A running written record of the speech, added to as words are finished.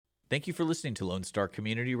Thank you for listening to Lone Star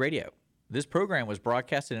Community Radio. This program was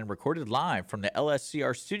broadcasted and recorded live from the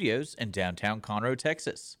LSCR studios in downtown Conroe,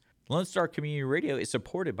 Texas. Lone Star Community Radio is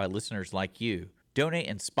supported by listeners like you. Donate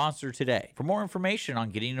and sponsor today. For more information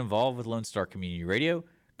on getting involved with Lone Star Community Radio,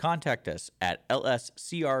 contact us at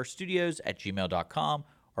lscrstudios@gmail.com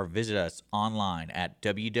or visit us online at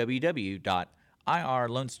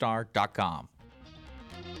www.irlonestar.com.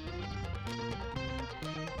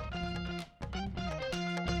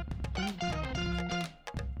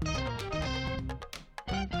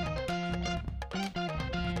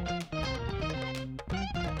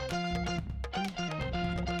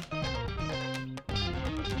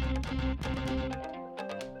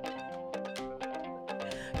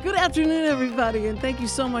 Good afternoon, everybody, and thank you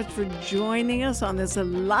so much for joining us on this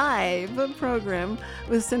live program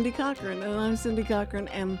with Cindy Cochran. And I'm Cindy Cochran,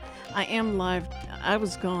 and I am live. I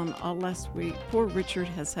was gone all last week. Poor Richard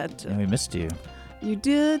has had to. Yeah, we missed you. You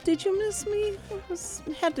did? Did you miss me?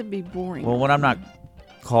 It had to be boring. Well, when I'm not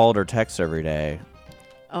called or text every day,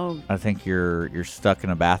 oh, I think you're stuck in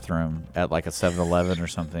a bathroom at like a 7-Eleven or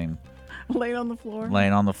something. laying on the floor.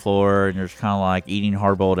 Laying on the floor, and you're just kind of like eating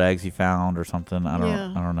hard-boiled eggs you found or something. I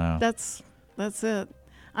don't know. That's it.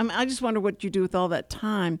 I just wonder what you do with all that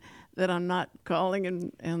time that I'm not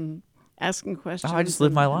calling and asking questions. Oh, I just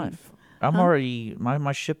live my life. I'm already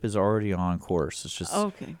my ship is already on course. It's just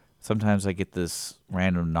okay. Sometimes I get this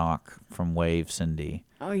random knock from Wave Cindy.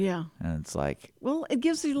 Oh yeah. And it's like, well, it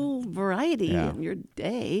gives you a little variety in your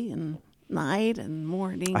day and night and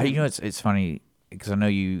morning. It's funny. Because I know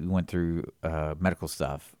you went through medical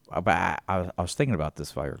stuff, but I was thinking about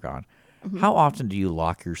this while you're gone. Mm-hmm. How often do you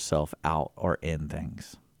lock yourself out or in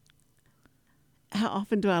things? How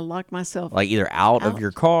often do I lock myself like either out of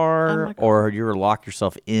your car or you ever lock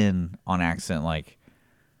yourself in on accident? Like,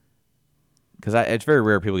 because it's very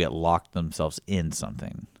rare people get locked themselves in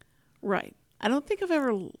something. Right. I don't think I've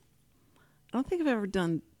ever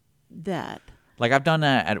done that. Like I've done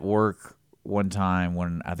that at work. One time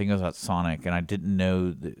when I think I was at Sonic and I didn't know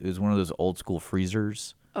that it was one of those old school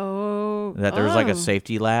freezers. Oh. That there was like a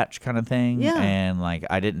safety latch kind of thing. Yeah. And like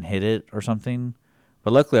I didn't hit it or something.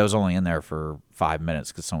 But luckily I was only in there for 5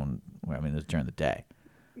 minutes because it was during the day.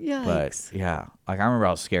 Yeah. But yeah, like I remember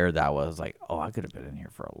how scared that was. Like, oh, I could have been in here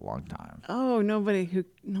for a long time. Oh, no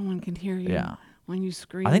one can hear you when you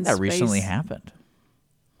scream. I think that recently happened.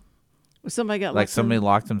 Somebody got somebody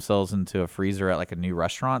locked themselves into a freezer at like a new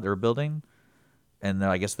restaurant they were building. And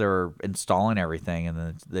I guess they were installing everything,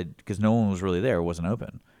 and then because no one was really there, it wasn't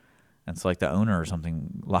open, and so like the owner or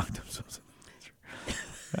something locked themselves in the freezer.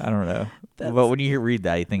 I don't know, but when you read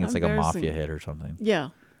that, you think it's like a mafia hit or something. Yeah,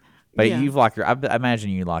 but you've locked I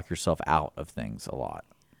imagine you lock yourself out of things a lot.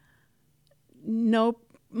 Nope,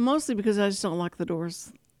 mostly because I just don't lock the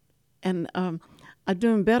doors, and I'm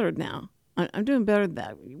doing better now. I'm doing better than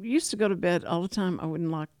that. We used to go to bed all the time. I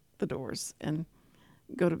wouldn't lock the doors and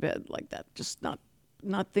go to bed like that, just not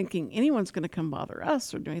thinking anyone's going to come bother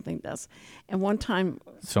us or do anything to us. And one time,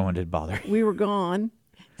 someone did bother. We were gone.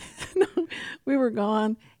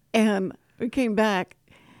 And we came back.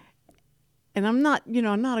 And I'm not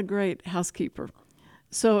a great housekeeper.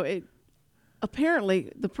 So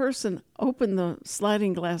apparently the person opened the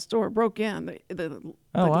sliding glass door, broke in. The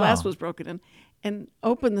glass was broken in, and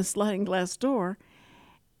opened the sliding glass door.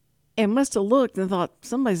 And must have looked and thought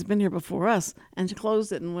somebody's been here before us, and she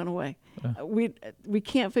closed it and went away. We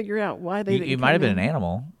can't figure out why they didn't. You might have been an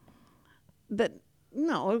animal.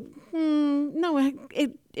 No.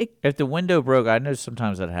 If the window broke, I know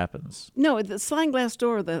sometimes that happens. No, the sliding glass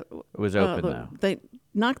door. It was open though. They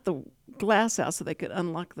knocked the glass out so they could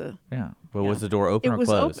unlock the. Yeah, but was the door open or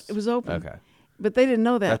closed? It was open. Okay. But they didn't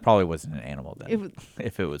know that. That probably wasn't an animal then.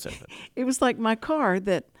 If it was open. It was like my car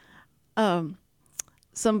that.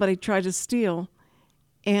 Somebody tried to steal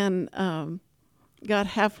and got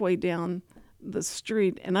halfway down the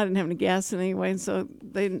street, and I didn't have any gas anyway, and so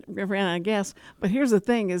they ran out of gas. But here's the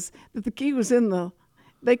thing is that the key was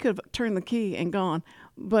they could have turned the key and gone,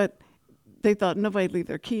 but they thought nobody'd leave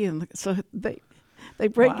their key in, so they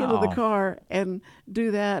break into the car and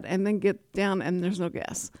do that and then get down, and there's no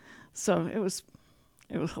gas. So it was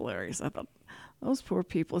hilarious. I thought, those poor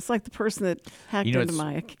people. It's like the person that hacked into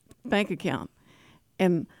my bank account.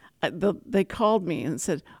 And they called me and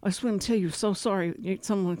said, I just want to tell you, so sorry,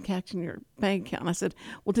 someone hacked in your bank account. And I said,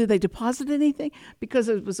 well, did they deposit anything? Because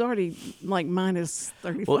it was already like minus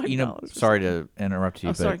 $35. Well, sorry to interrupt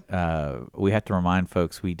you, but we have to remind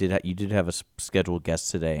folks, you did have a scheduled guest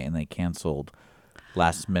today, and they canceled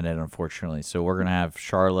last minute, unfortunately. So we're going to have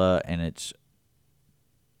Charla, and it's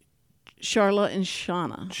Charla and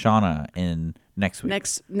Shauna. Shauna in Next week.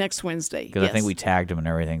 Next Wednesday. Because I think we tagged them and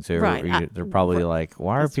everything, so Right. they're probably like,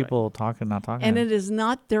 why are That's right. people not talking? And it is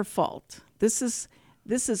not their fault. This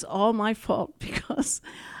is all my fault because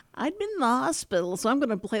I'd been in the hospital, so I'm going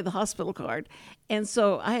to play the hospital card. And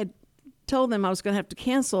so I had told them I was going to have to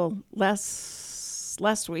cancel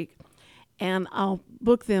last week, and I'll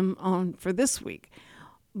book them on for this week.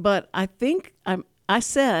 But I think I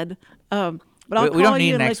said, but I'll we call don't need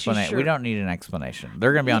you an and let you explanation. sure. We don't need an explanation.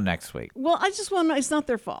 They're going to be on next week. Well, I just want to know. It's not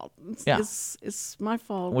their fault. Yeah. It's my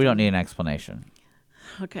fault. We don't need an explanation.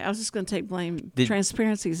 Okay, I was just going to take blame.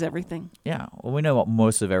 Transparency is everything. Yeah. Well, we know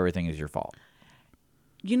most of everything is your fault.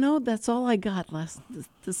 You know, that's all I got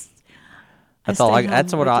this. That's all I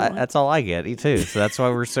get. You too. So that's why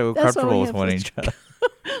we're so comfortable with one each other.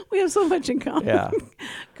 We have so much in common. Yeah.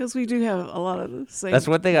 Because we do have a lot of the same. That's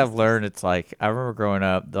one thing I've learned. It's like, I remember growing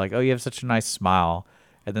up, they're like, oh, you have such a nice smile.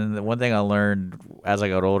 And then the one thing I learned as I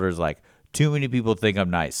got older is like, too many people think I'm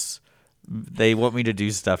nice. They want me to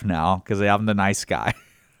do stuff now because I'm the nice guy.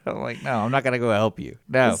 I'm like, no, I'm not going to go help you.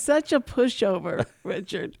 No. It's such a pushover,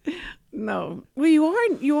 Richard. No. Well,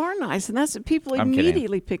 you are nice, and that's people I'm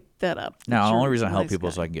immediately pick that up. No, the you're only reason I a help nice people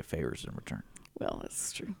is guy. so I can get favors in return. Well,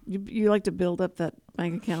 that's true. You like to build up that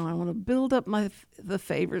bank account. I want to build up the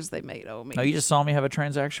favors they made owe me. No, you just saw me have a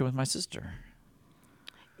transaction with my sister.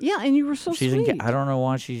 Yeah, and you were so She's sweet. I don't know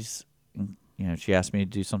why she asked me to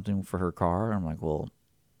do something for her car. I'm like, well,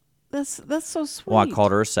 That's so sweet. well, I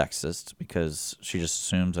called her a sexist because she just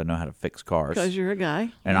assumes I know how to fix cars. Because you're a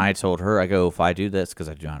guy. And I told her, I go, if I do this, because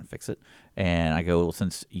I do know how to fix it, and I go, well,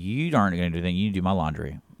 since you aren't going to do anything, you do my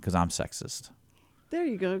laundry because I'm sexist. There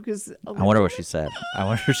you go. Because I wonder what she said. I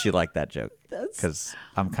wonder if she liked that joke That's because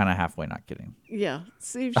I'm kind of halfway not kidding. yeah.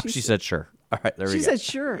 See if Oh, she said, sure. All right, there we She go. said,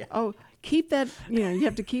 sure. Oh, keep that. You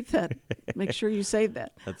have to keep that. Make sure you save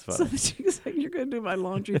that. That's So funny. that she was like, you're going to do my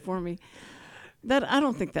laundry for me. I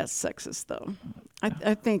don't think that's sexist, though.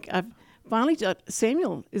 I think I've finally,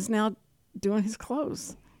 Samuel is now doing his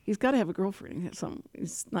clothes. He's got to have a girlfriend.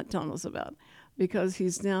 He's not telling us about because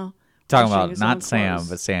he's now Talking washing about his not own Sam, clothes.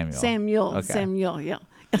 but Samuel. Samuel, yeah.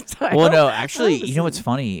 Well, no, actually, you know what's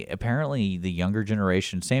funny? Apparently, the younger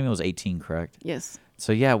generation, Samuel's 18, correct? Yes.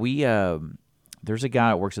 So, yeah, we there's a guy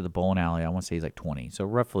that works at the bowling alley. I want to say he's like 20, so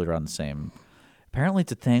roughly around the same. Apparently,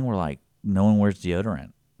 it's a thing where, like, no one wears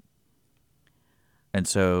deodorant. And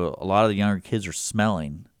so a lot of the younger kids are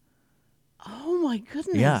smelling. Oh, my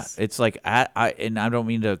goodness. Yeah, it's like, and I don't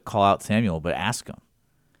mean to call out Samuel, but ask him.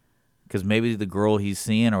 Because maybe the girl he's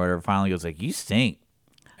seeing or whatever finally goes like, you stink.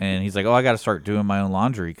 And he's like, oh, I got to start doing my own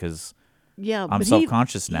laundry because Yeah, I'm but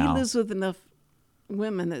self-conscious now. He lives with enough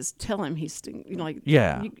women that tell him he stinks. Like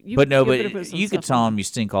Yeah, you but no, better put but some you could stuff tell on. him you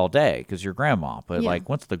stink all day because you're grandma. But Yeah. like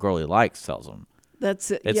once the girl he likes tells him, That's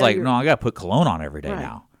it. it's Yeah, like, you're- no, I got to put cologne on every day Right.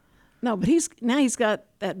 now. No, but he's got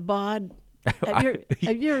that bod. Have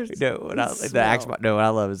you No, what I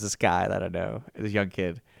love is this guy that I know, this young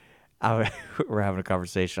kid. We're having a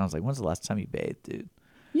conversation. I was like, when's the last time you bathed, dude?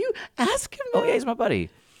 You ask him. Oh, yeah, he's my buddy.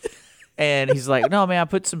 And he's like, no, man, I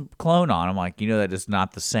put some cologne on. I'm like, you know that is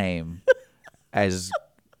not the same as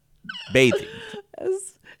bathing.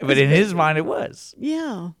 But in his mind, it was.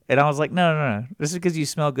 Yeah, And I was like, no. This is because you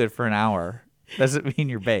smell good for an hour. Doesn't mean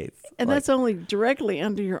you're bathed. and Like, that's only directly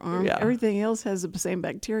under your arm. Yeah. Everything else has the same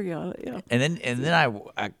bacteria on it. Yeah. And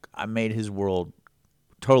then I made his world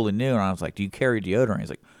totally new. And I was like, do you carry deodorant? He's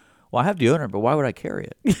like, well, I have deodorant, but why would I carry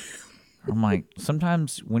it? I'm like,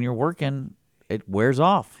 sometimes when you're working, it wears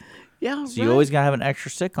off. Yeah. So you always gotta have an extra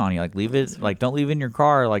stick on you. Like leave it, like don't leave it in your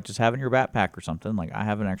car. Like just have it in your backpack or something. Like I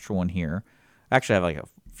have an extra one here. Actually, I have like a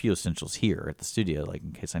few essentials here at the studio, like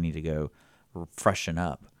in case I need to go freshen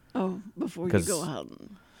up. Oh, before you 'Cause- go out.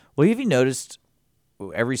 Well, have you noticed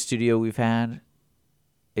every studio we've had,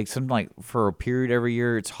 it's something like for a period every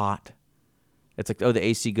year, it's hot. It's like, oh, the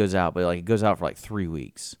AC goes out, but like it goes out for like 3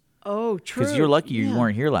 weeks. Oh, true. Because you're lucky you Yeah.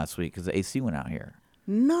 weren't here last week because the AC went out here.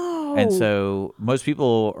 No. And so most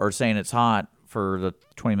people are saying it's hot for the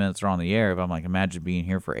 20 minutes they're on the air. But I'm like, imagine being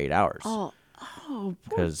here for 8 hours. Oh, poor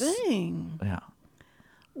 'Cause- thing. Yeah.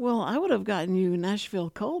 Well, I would have gotten you Nashville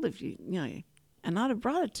cold if and I'd have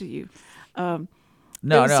brought it to you.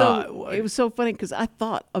 No, It was so funny because I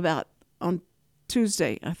thought about on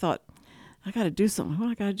Tuesday. I thought I got to do something. What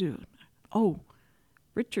I got to do? Oh,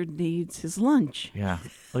 Richard needs his lunch. Yeah.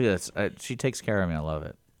 Look at this. She takes care of me. I love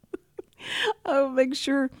it. I'll make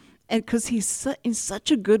sure, and because he's in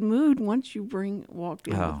such a good mood once you walked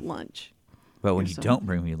in Oh. with lunch. But when Or you something. don't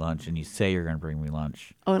bring me lunch and you say you're going to bring me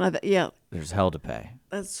lunch, Oh, and yeah, there's hell to pay.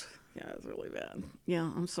 that's really bad.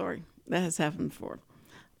 Yeah, I'm sorry. That has happened before.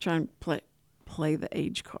 Try and play the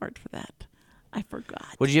age card for that. I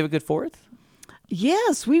forgot. Well, did you have a good 4th?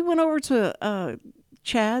 Yes, we went over to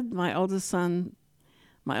Chad, my oldest son,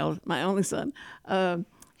 my only son,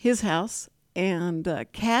 his house, and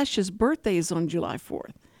Cash's birthday is on July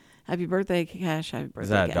 4th. Happy birthday, Cash! Happy birthday, Is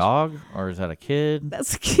that Cash. a dog or is that a kid?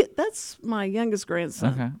 That's a kid. That's my youngest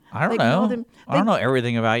grandson. Okay, I don't They called know. him- I don't know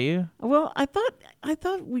everything about you. Well, I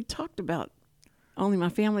thought we talked about only my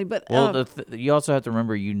family, but Well, you also have to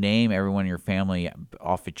remember you name everyone in your family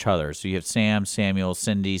off each other. So you have Sam, Samuel,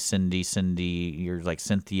 Cindy. You're like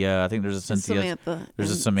Cynthia. I think there's a Cynthia. Samantha.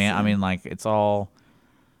 There's a and Samantha. I Sam. mean, like it's all.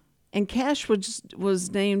 And Cash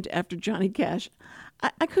was named after Johnny Cash.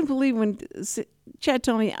 I couldn't believe when Chad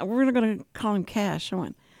told me we're going to call him Cash. I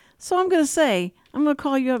went, so I'm going to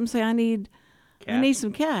call you up and say I need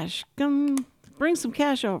some cash. Come bring some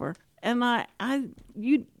cash over. And why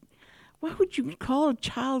would you call a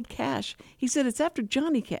child Cash? He said it's after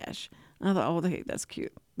Johnny Cash. And I thought, oh, hey, that's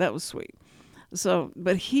cute. That was sweet. So,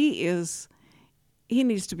 but he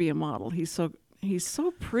needs to be a model. He's so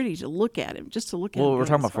pretty to look at him, just to look at him. Well, we're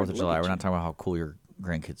talking It's about hard 4th of to look July. at We're you. not talking about how cool your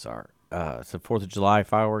grandkids are. So 4th of July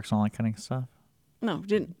fireworks and all that kind of stuff. No,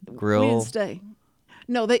 didn't. Grill? We didn't stay.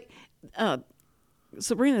 No, they.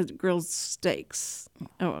 Sabrina grilled steaks.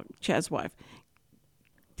 Oh, Chad's wife.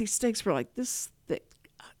 These steaks were like this thick.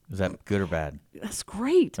 Is that good or bad? That's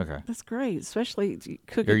great. Okay. That's great, especially if you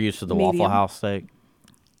cook. You're it used to the medium. Waffle House steak.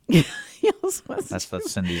 Yes,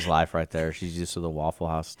 That's Cindy's life right there. She's used to the Waffle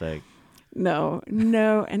House steak. No.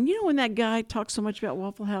 And you know when that guy talked so much about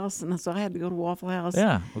Waffle House, and so I had to go to Waffle House.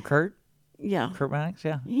 Yeah. Well, Kurt Yeah. Maddox.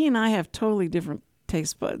 Yeah. He and I have totally different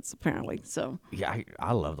taste buds, apparently. So Yeah.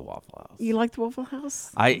 I love the Waffle House. you like the Waffle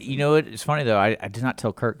House? You know what? It's funny though. I did not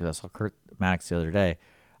tell Kurt because I saw Kurt Maddox the other day.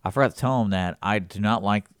 I forgot to tell him that I do not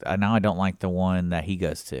like. Now I don't like the one that he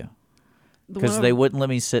goes to because they wouldn't let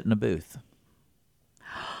me sit in a booth.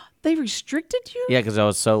 They restricted you? Yeah, because I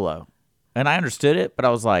was solo, and I understood it, but I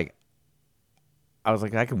was like,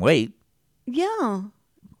 I can wait Yeah.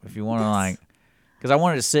 if you want to, like, because I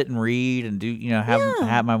wanted to sit and read and do,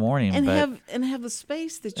 have my morning, And but have the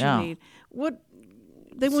space that you Yeah. need. What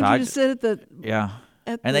they want So you to sit at the yeah,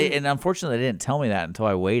 at and the, and unfortunately they didn't tell me that until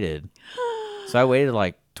I waited. So I waited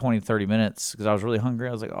like 20, 30 minutes because I was really hungry.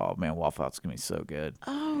 I was like, oh man, Waffle House is gonna be so good.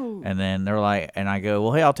 Oh. And then they're like, and I go,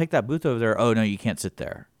 well, hey, I'll take that booth over there. Oh no, you can't sit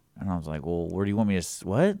there. And I was like, well, where do you want me to?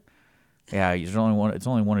 What? Yeah, there's only one. It's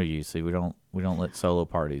only one of you. So we don't let solo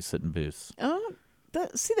parties sit in booths. Oh,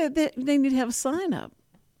 they need to have a sign up.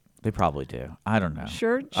 They probably do. I don't know.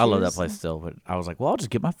 Sure. I love that place still, but I was like, well, I'll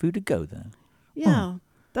just get my food to go then. Yeah.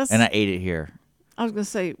 That's And I ate it here. I was gonna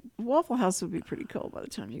say Waffle House would be pretty cold by the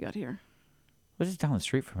time you got here. But it's down the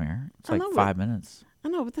street from here. It's I like know, but- 5 minutes. I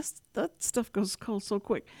know, but that stuff goes cold so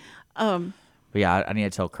quick. But yeah, I need to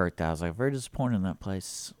tell Kurt that. I was like, very disappointed in that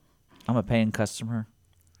place. I'm a paying customer.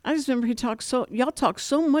 I just remember y'all talked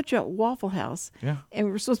so much about Waffle House. Yeah. And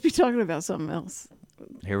we were supposed to be talking about something else.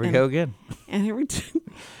 Here we go again. And here we do.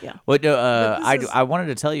 Yeah. Well, no, But this is- I wanted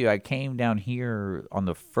to tell you, I came down here on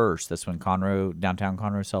the 1st. That's when downtown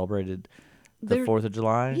Conroe celebrated the They're- 4th of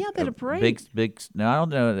July. Yeah, they had a parade. Big. No, I don't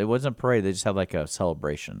know. It wasn't a parade. They just had like a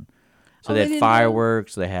celebration. So Oh, they they had didn't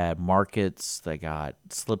fireworks. They had markets. They got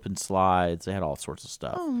slip and slides. They had all sorts of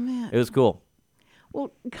stuff. Oh man. It was cool.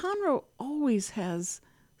 Well, Conroe always has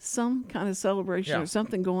some kind of celebration Yeah. or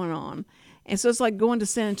something going on. And so it's like going to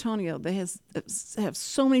San Antonio. They have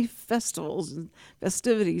so many festivals and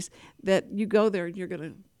festivities that you go there and you're going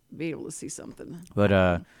to be able to see something. But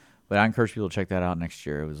I encourage people to check that out next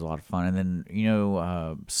year. It was a lot of fun. And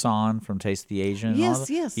then, Son from Taste the Asian. and all Yes,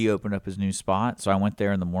 that, yes. He opened up his new spot. So I went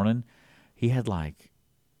there in the morning. He had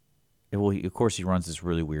of course he runs this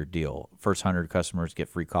really weird deal. First 100 customers get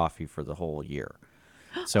free coffee for the whole year.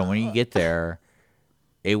 So when you get there,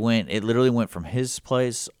 it literally went from his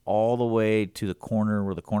place all the way to the corner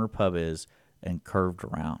where the corner pub is and curved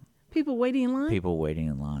around. People waiting in line? People waiting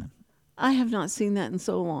in line. I have not seen that in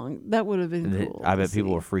so long. That would have been cool. I to bet people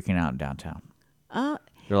see. were freaking out in downtown. Uh,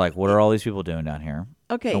 They're like, what are all these people doing down here?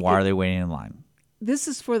 Okay, And why are they waiting in line? this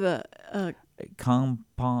is for the Kung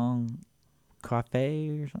Pong Cafe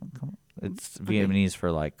or something. It's Vietnamese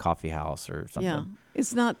for like coffee house or something. yeah.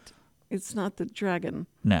 It's not the Dragon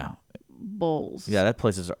No. Bowls. Yeah, that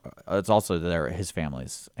place is. It's also there at his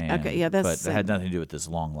family's. And, Okay, yeah, that's But the it had same. nothing to do with this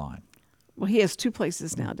long line. Well, he has two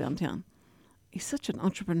places now downtown. He's such an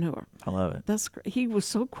entrepreneur. I love it. That's great. He was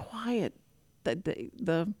so quiet that day.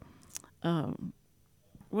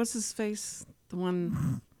 What's his face? The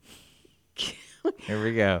one Here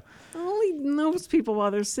we go. only knows people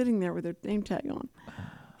while they're sitting there with their name tag on.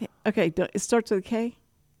 Okay, it starts with a K.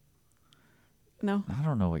 No, I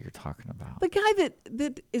don't know what you're talking about. the guy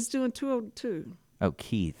that is doing 202. Oh,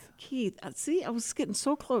 Keith. Keith. See, I was getting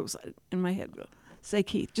so close in my head. Say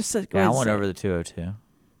Keith. Just say. Go Yeah, I ahead went and over say the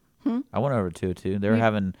 202. I went over to 202.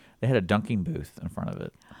 They had a dunking booth in front of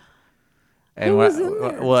it. And Who was in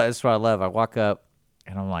there? Well, that's what I love. I walk up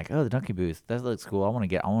and I'm like, oh, the dunking booth. That looks cool. I want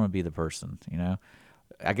to be the person, you know.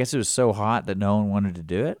 I guess it was so hot that no one wanted to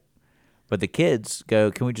do it. But the kids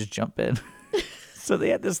go, can we just jump in? So they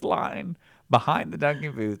had this line behind the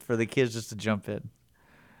dunking booth for the kids just to jump in.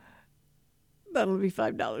 That'll be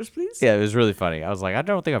 $5, please. Yeah, it was really funny. I was like, I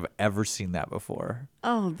don't think I've ever seen that before.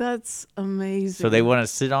 Oh, that's amazing. So they wanted to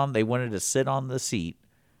sit on the seat,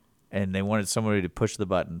 and they wanted somebody to push the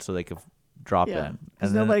button so they could drop in.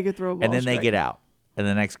 Because nobody could throw a ball And then they straight. get out, and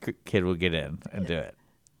the next kid will get in and do it.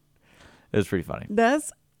 It was pretty funny.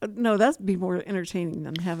 That'd be more entertaining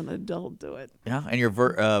than having an adult do it. Yeah, and your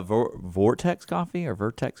Vortex coffee or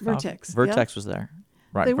Vertex coffee? Vertex, Vertex was there,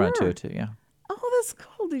 right They in front were. of 202, yeah. Oh, that's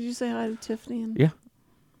cool. Did you say hi to Tiffany? And Yeah.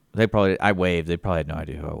 I waved. They probably had no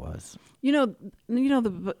idea who I was. You know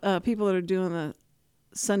the people that are doing the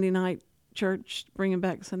Sunday night church, bringing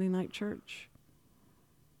back Sunday night church.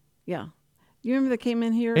 Yeah, you remember they came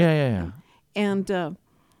in here? Yeah. And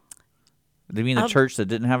They mean the church that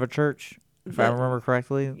didn't have a church? If I remember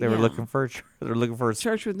correctly, they were Yeah. looking for a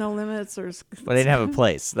Church with No Limits, or but they didn't have a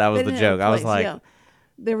place. That was They the didn't have joke. a I was place, like, yeah.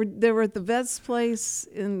 They were at the Vet's place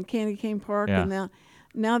in Candy Cane Park, Yeah. and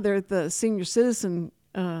now they're at the senior citizen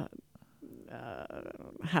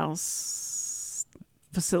house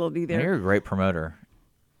facility there. you're a great promoter.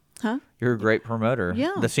 Huh? You're a great promoter.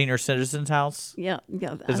 Yeah. The senior citizens house. Yeah.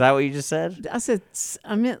 Is that what you just said?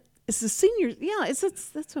 I meant it's the senior. Yeah, that's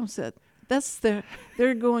what I said.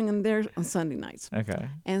 They're going in there on Sunday nights. Okay.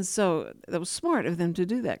 And so that was smart of them to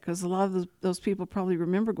do that, because a lot of those people probably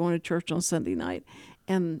remember going to church on Sunday night,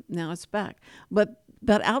 and now it's back. But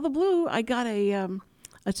out of the blue, I got a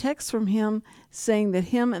text from him saying that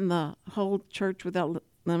him and the whole Church Without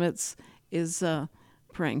Limits is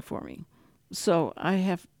praying for me. So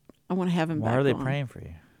I want to have him back. Why are they on. praying for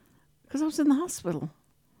you? Because I was in the hospital.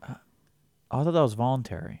 I thought that was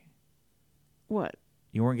voluntary. What?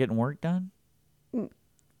 You weren't getting work done?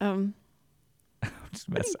 Um, I'm just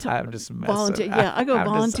messing. volunteer. Yeah, I go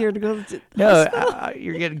volunteer to go to the No, hospital.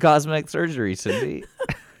 you're getting cosmetic surgery, Cindy.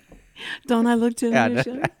 Don't I look to Yeah, you? no.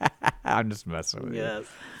 Should? I'm just messing with you. Yes.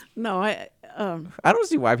 No, I don't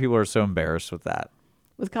see why people are so embarrassed with that.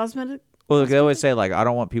 with cosmetic. Well, they always say, like, I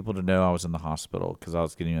don't want people to know I was in the hospital because I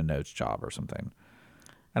was getting a nose job or something.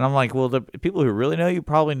 And I'm like, well, the people who really know you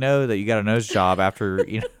probably know that you got a nose job after,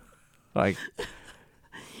 like.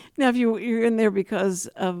 Now, if you're in there because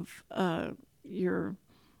of your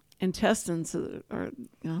intestines or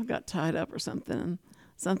got tied up or something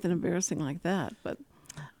embarrassing like that, but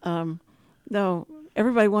no,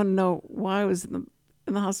 everybody wanted to know why I was in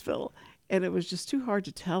the hospital, and it was just too hard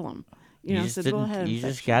to tell them. You I just said, didn't. well, I had an You just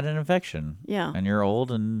infection. got an infection. Yeah. And you're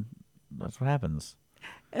old, and that's what happens.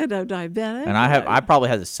 And I'm diabetic. And I probably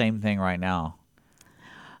have the same thing right now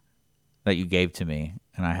that you gave to me,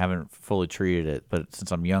 and I haven't fully treated it. But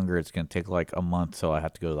since I'm younger, it's going to take like a month till I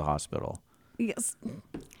have to go to the hospital. Yes.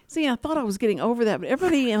 See, I thought I was getting over that, but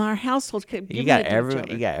everybody in our household kept You giving got it to each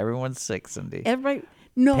other. You got everyone sick, Cindy. Everybody.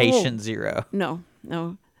 No. Patient zero. No.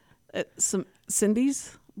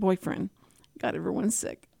 Cindy's boyfriend got everyone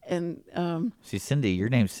sick, and See, Cindy, your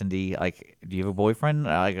name's Cindy. Like, do you have a boyfriend?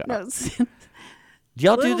 Like, no, do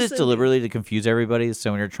y'all do Little this Cindy. deliberately to confuse everybody?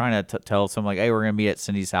 So when you're trying to tell someone, like, hey, we're going to meet at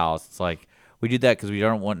Cindy's house, it's like, we do that because we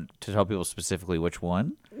don't want to tell people specifically which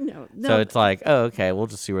one. no. So it's like, oh, okay, we'll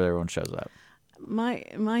just see where everyone shows up. My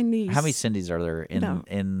niece. How many Cindy's are there in No.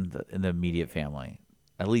 in the immediate family?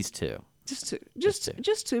 At least two. Just two. Just two.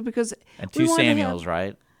 Just two, because And we two wanted to have- Samuels,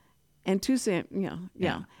 right? and two Sam.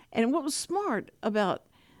 Yeah. And what was smart about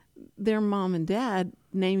their mom and dad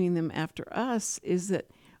naming them after us is that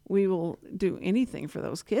we will do anything for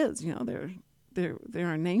those kids. They're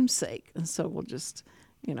our namesake, and so we'll just,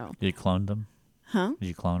 Did you clone them? huh? Did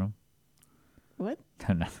you clone them? What?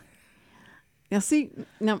 No. Now see,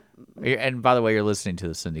 now And by the way, you're listening to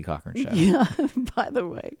the Cindy Cochran Show. yeah. By the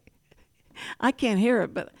way, I can't hear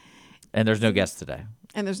it, but And there's no guest today.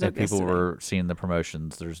 and there's no If guest people today. were seeing the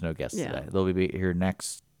promotions, there's no guest Yeah. today. They'll be here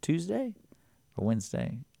next Tuesday or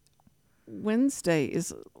Wednesday. Wednesday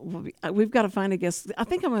we've got to find a guest. I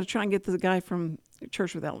think I'm going to try and get the guy from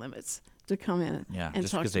Church Without Limits to come in Yeah, and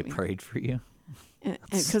just talk because to they me. prayed for you. And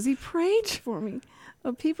because he prayed for me.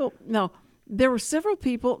 There were several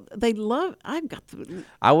people. I've got the.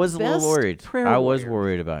 I was a little Best worried. prayer I was warrior.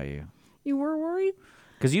 worried about you You were worried?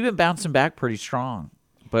 because you've been bouncing back pretty strong.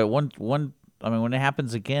 But when it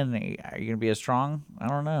happens again, are you gonna be as strong? I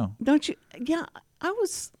don't know. Don't you? Yeah, I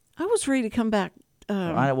was ready to come back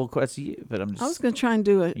well, that's you, but I'm just. I was going to try and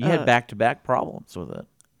do you had back-to-back problems with it.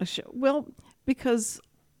 a show. Well, because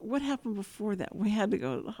what happened before that? We had to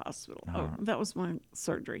go to the hospital. That was my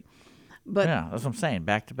surgery. But yeah, that's what I'm saying.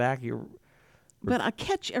 Back-to-back, But I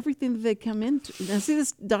catch everything that they come into. Now, see,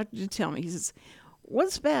 this doctor did tell me. He says,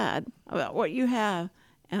 "What's bad about what you have?"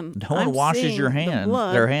 And no one washes their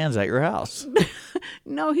hands at your house.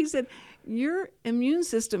 No, he said, your immune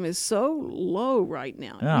system is so low right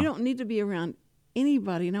now. Yeah. You don't need to be around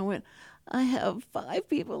anybody. And I went, I have 5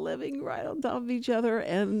 people living right on top of each other,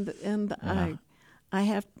 and Yeah.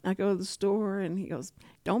 I go to the store, and he goes,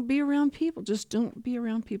 don't be around people. Just don't be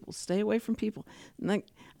around people. Stay away from people. And I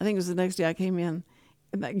think it was the next day I came in,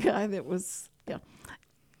 and that guy that was,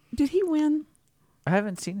 did he win? I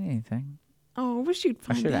haven't seen anything. Oh, I wish you'd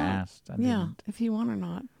I find out. should have asked. I didn't. If he won or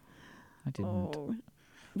not. I didn't. Oh.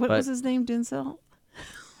 What was his name, Denzel?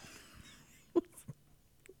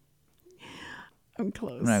 I'm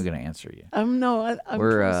close. I'm not going to answer you. I'm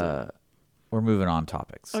We're moving on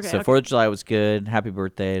topics. Okay, so okay. 4th of July was good. Happy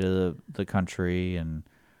birthday to the country, and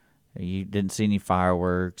you didn't see any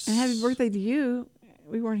fireworks. And happy birthday to you.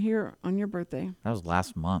 We weren't here on your birthday. That was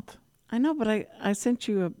last month. I know, but I sent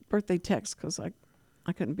you a birthday text because I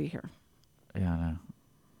couldn't be here. Yeah, I know.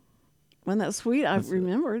 Wasn't that sweet? I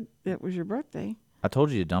remembered it was your birthday. I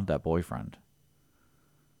told you to dump that boyfriend.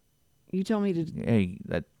 You told me to. Hey,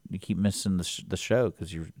 that you keep missing the show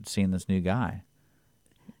because you're seeing this new guy.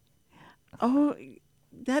 Oh,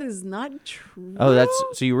 that is not true. Oh,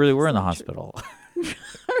 so you really were in the hospital.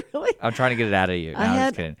 Really? I'm trying to get it out of you. No, I'm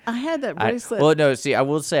just kidding. I had that bracelet. Well, no, see, I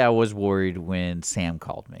will say I was worried when Sam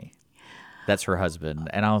called me. That's her husband.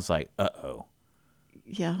 And I was like, uh-oh.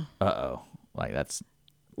 Yeah. Uh-oh. Like, that's...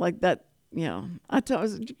 Like that, I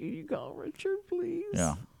told him, you call Richard, please.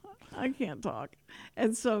 Yeah. I can't talk.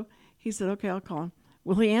 And so he said, okay, I'll call him.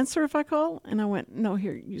 Will he answer if I call? And I went, no,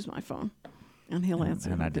 here, use my phone. And he'll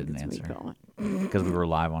answer. And I didn't answer. Because we were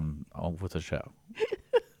live on with the show.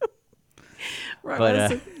 Right. But, I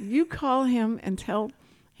said, you call him and tell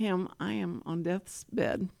him I am on death's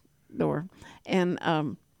bed door. And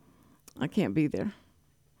I can't be there.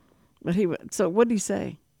 But so what did he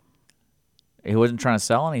say? He wasn't trying to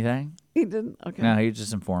sell anything. He didn't? Okay. No, he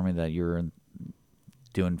just informed me that you're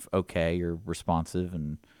doing okay, you're responsive.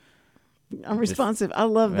 And I'm responsive. I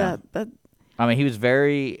love that. I mean, he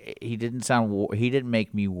didn't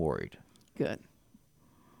make me worried. Good.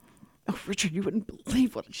 Oh, Richard, you wouldn't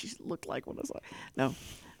believe what she looked like when I was like, no.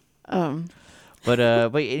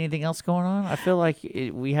 But wait, anything else going on? I feel like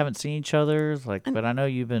we haven't seen each other. But I know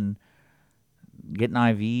you've been getting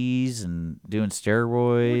IVs and doing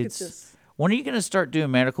steroids. Look at this. When are you going to start doing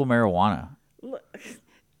medical marijuana? Look,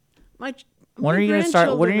 When are you going to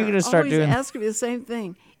start? When are you going to start doing? Asking me the same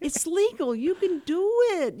thing. It's legal. You can do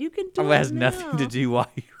it. You can do it. It has nothing to do while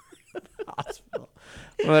you're in the hospital.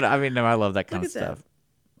 But I mean, no, I love that kind of stuff.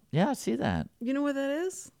 Yeah, I see that. You know what that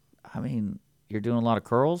is? I mean, you're doing a lot of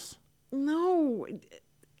curls. No,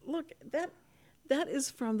 look, that is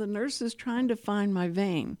from the nurses trying to find my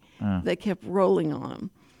vein. They kept rolling on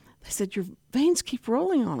them. They said, your veins keep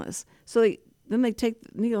rolling on us. So then they take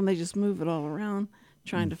the needle and they just move it all around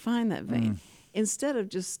trying to find that vein. Instead of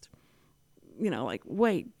just, like,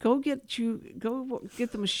 wait, go get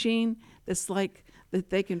the machine that's like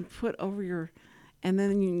that they can put over your, and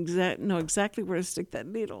then you know exactly where to stick that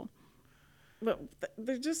needle. But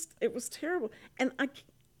it was terrible. And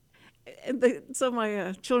so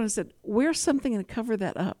my children said, wear something and cover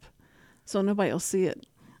that up so nobody will see it.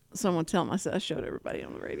 Someone tell them. I said, I showed everybody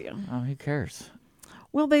on the radio. Oh, who cares?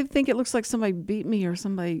 Well, they think it looks like somebody beat me or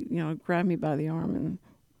somebody, grabbed me by the arm and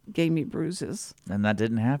gave me bruises. And that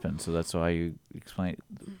didn't happen. So that's why you explain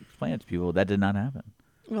it to people. That did not happen.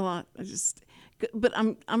 Well, I just, but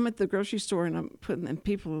I'm at the grocery store and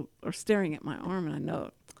people are staring at my arm, and I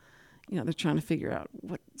know, they're trying to figure out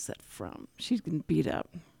what's that from. She's getting beat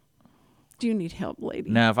up. Do you need help, lady?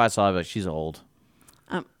 No, if I saw it, she's old.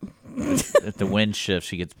 If the wind shifts,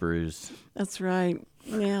 she gets bruised. That's right.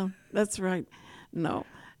 Yeah, that's right. No.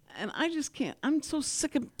 And I just can't. I'm so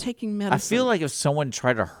sick of taking medicine. I feel like if someone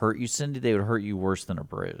tried to hurt you, Cindy, they would hurt you worse than a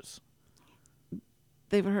bruise.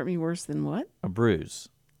 They would hurt me worse than what? A bruise.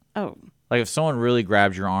 Oh. Like if someone really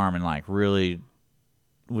grabbed your arm and really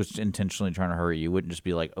was intentionally trying to hurt you, it wouldn't just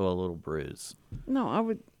be like, oh, a little bruise. No, I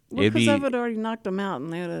would. Well, because I would already knocked them out,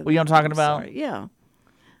 and they would have. Well, you know what I'm talking about? Sorry. Yeah.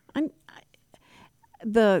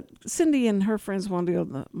 The Cindy and her friends wanted to go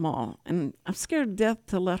to the mall, and I'm scared to death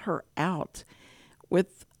to let her out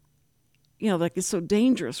with, it's so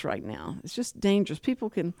dangerous right now. It's just dangerous. People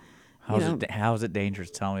can. How is it dangerous?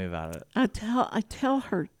 Tell me about it. I tell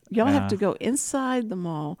her, Y'all have Yeah. to go inside the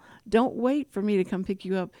mall. Don't wait for me to come pick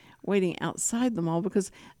you up waiting outside the mall,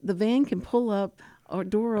 because the van can pull up or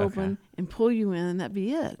door open and pull you in, and that'd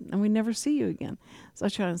be it. And we never see you again. So I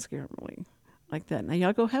try and scare them like that. Now,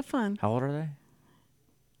 y'all go have fun. How old are they?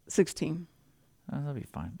 16. Oh, that'll be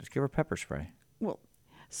fine. Just give her pepper spray. Well,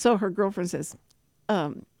 so her girlfriend says,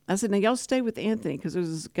 I said, now y'all stay with Anthony, because there's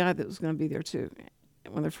this guy that was going to be there too,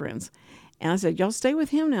 one of their friends. And I said, y'all stay with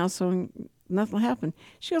him now so nothing will happen.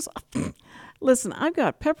 She goes, listen, I've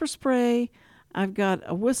got pepper spray, I've got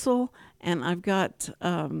a whistle, and I've got,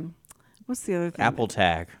 what's the other thing? Apple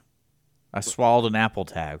tag. I swallowed an apple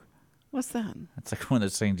tag. What's that? It's like one of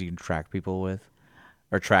those things you can track people with,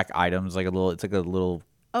 or track items. Like it's like a little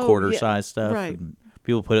Oh, quarter yeah, size stuff. right. And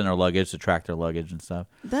people put it in their luggage to track their luggage and stuff.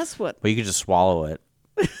 That's what, But you can just swallow it.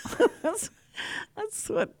 that's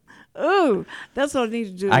what, oh, that's what I need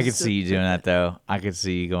to do. I is could to see you put doing that though. I could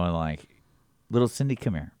see you going like, "Little Cindy,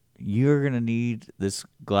 come here. You're gonna need this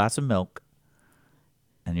glass of milk,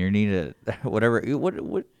 and you need a whatever. What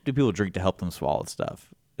do people drink to help them swallow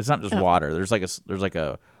stuff? It's not just water. There's like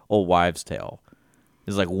a old wives' tale.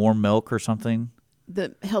 It's like warm milk or something.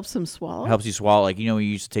 That helps them swallow? Helps you swallow. Like, you know, you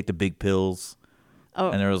used to take the big pills. Oh.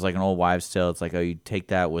 And there was like an old wives' tale. It's like, oh, you take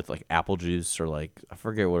that with like apple juice or like, I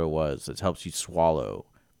forget what it was. It helps you swallow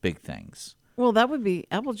big things. Well, that would be,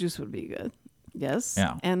 apple juice would be good. Yes.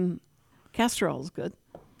 Yeah. And castor oil is good.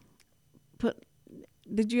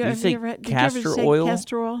 Did you Did you say ever castor take oil?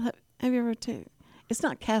 castor oil? Have you ever taken? It's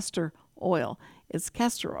not castor oil. It's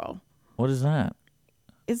castor oil. What is that?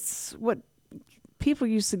 It's what people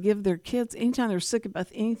used to give their kids anytime they're sick about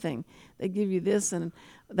anything. They give you this, and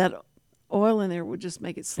that oil in there would just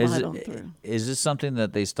make it slide on through. Is this something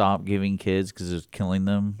that they stopped giving kids because it's killing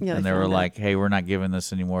them? Yeah, and they they were found out. like, hey, we're not giving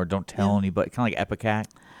this anymore. Don't tell anybody. Kind of like Epicac,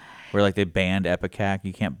 where like they banned Epicac.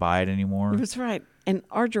 You can't buy it anymore That's right. And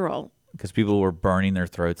Argerol. because people were burning their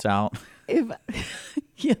throats out.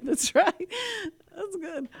 Yeah, that's right. That's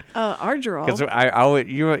good. Argerol. Because I would,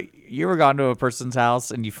 you ever gone to a person's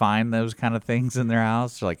house and you find those kind of things in their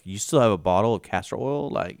house? They're like, you still have a bottle of castor oil?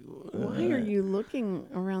 Like, Why are you looking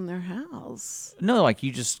around their house? no, like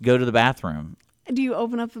you just go to the bathroom. Do you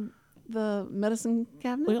open up the medicine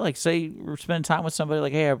cabinet? Well, like say we're spending time with somebody,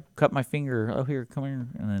 like, hey, I cut my finger. Oh, here, come here.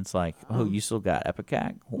 And then it's like, oh, you still got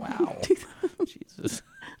Epicac? Wow. Jesus.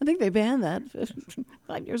 I think they banned that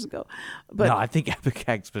 5 years ago. But No, I think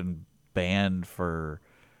Epicac's been banned for,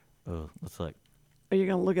 let's look. are you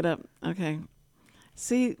going to look it up? Okay.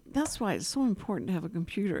 See, that's why it's so important to have a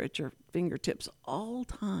computer at your fingertips all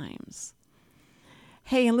times.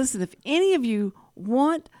 Hey, and listen, if any of you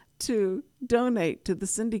want to donate to the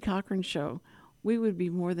Cindy Cochran Show, we would be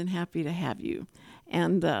more than happy to have you.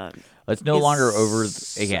 And It's no longer over.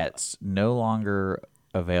 Yeah, it's no longer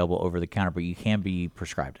available over the counter, but you can be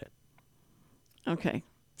prescribed it. okay,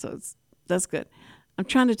 so that's good. I'm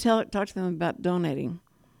trying to talk to them about donating.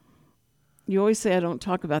 You always say I don't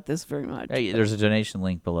talk about this very much. Hey, there's a donation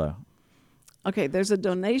link below. Okay, there's a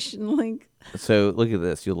donation link. So look at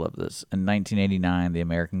this. You'll love this. In 1989, the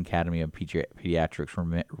American Academy of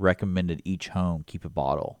Pediatrics recommended each home keep a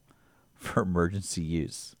bottle for emergency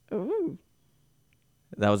use. Ooh.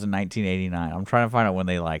 That was in 1989. I'm trying to find out when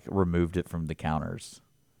they like removed it from the counters.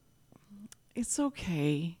 It's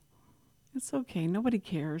okay. It's okay. Nobody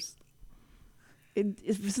cares.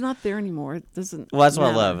 If it's not there anymore, it doesn't. Well, that's what I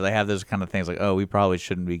matter. love. They have those kind of things like, oh, we probably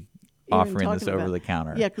shouldn't be offering this talking over about- the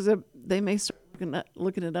counter. Yeah, because they may start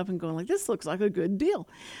looking it up and going like, this looks like a good deal.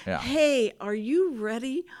 Yeah. Hey, are you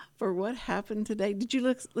ready for what happened today? Did you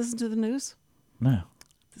listen to the news? No,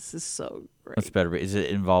 This is so great. that's better. Is it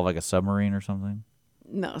involve like a submarine or something?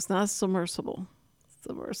 No, it's not submersible.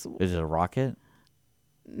 Is it a rocket?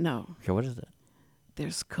 No, Okay, what is it?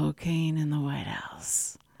 there's cocaine in the White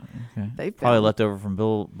House. Okay. They Probably found- left over from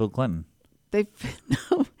Bill Clinton. They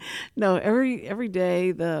no. Every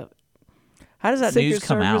day the How does that Secret news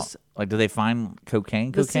come Service- out? Like, do they find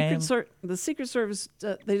cocaine? the Secret Service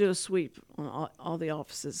they do a sweep on all the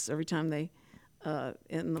offices every time they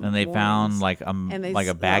in the And they found mornings. like And they like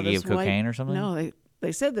a saw baggie this of cocaine white- or something. No,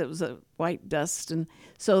 they said that it was a white dust, and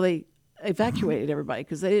so they evacuated everybody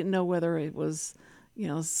because they didn't know whether it was,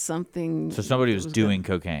 something. So somebody was that doing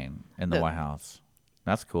cocaine in the White House.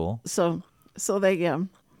 That's cool. So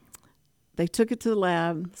they took it to the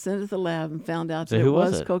lab, sent it to the lab, and found out So that who it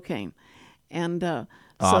was was it? cocaine. And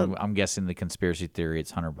I'm guessing the conspiracy theory.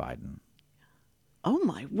 It's Hunter Biden. oh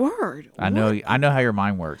my word! I know how your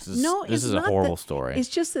mind works. This It's is a not horrible that- story. It's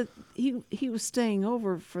just that he was staying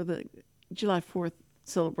over for the July 4th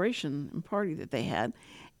celebration and party that they had,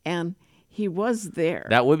 and he was there.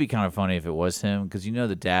 That would be kind of funny if it was him, because you know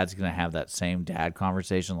the dad's going to have that same dad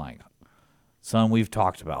conversation like, son, we've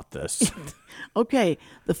talked about this. Okay,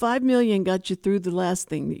 the $5 million got you through the last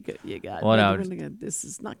thing you got. Well, no, this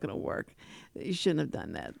is not going to work. You shouldn't have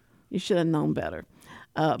done that. You should have known better.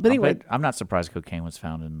 But anyway, I'm not surprised cocaine was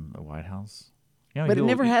found in the White House. You know, but it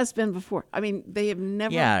never has been before. I mean, they have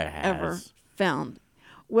never ever found.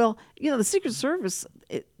 Well, the Secret Service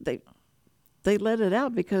they let it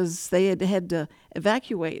out because they had to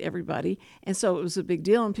evacuate everybody, and so it was a big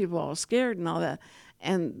deal, and people were all scared and all that.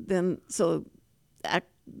 And then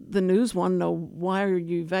the news wanted to know, why are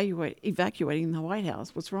you evacuating the White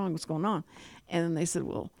House? What's wrong? What's going on? And then they said,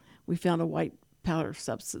 well, we found a white powder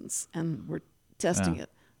substance, and we're testing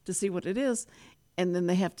it to see what it is. And then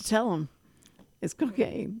they have to tell them it's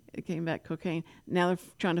cocaine. It came back cocaine. Now they're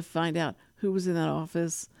trying to find out who was in that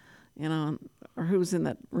office, or who was in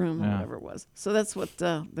that room, or whatever it was. So that's what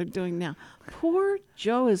they're doing now. Poor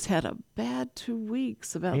Joe has had a bad 2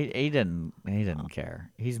 weeks. He didn't care.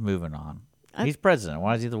 He's moving on. He's president.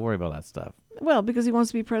 Why does he have to worry about that stuff? Well, because he wants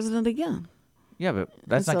to be president again. Yeah, but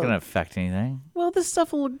that's not going to affect anything. Well, this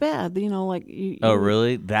stuff will look bad. Like you. Oh,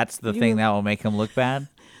 really? That's the thing that will make him look bad?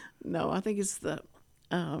 No, I think it's the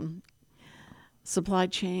supply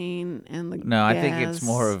chain and the No, gas. I think it's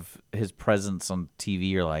more of his presence on TV.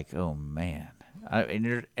 You're like, oh man,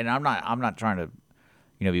 and I'm not trying to,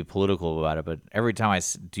 be political about it. But every time I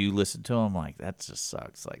do listen to him, I'm like, that just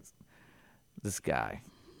sucks. Like this guy,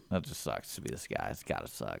 that just sucks to be this guy. It's gotta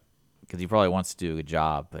suck because he probably wants to do a good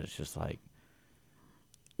job, but it's just like,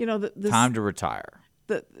 time to retire.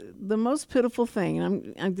 The most pitiful thing,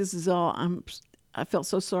 and this is all I felt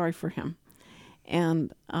so sorry for him,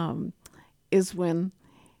 and is when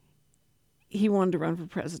he wanted to run for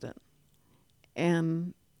president,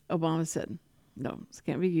 and Obama said, "No, it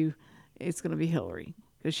can't be you. It's going to be Hillary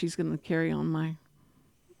because she's going to carry on my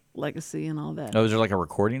legacy and all that." Oh, is there like a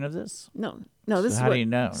recording of this? No. So This is how do you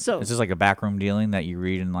know? So is this like a backroom dealing that you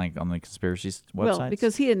read in like on the conspiracy websites? Well,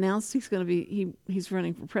 because he announced he's going to be he's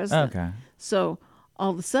running for president. Okay. So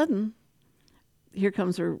all of a sudden, here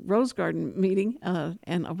comes a Rose Garden meeting,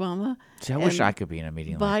 and Obama. See, I wish I could be in a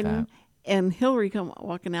meeting like Biden that. and Hillary come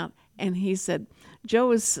walking out, and he said,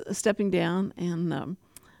 Joe is stepping down, and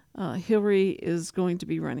Hillary is going to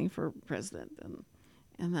be running for president,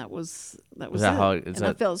 and that was it.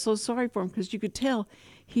 I felt so sorry for him because you could tell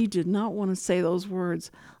he did not want to say those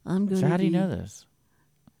words. I'm going. So how do you know this?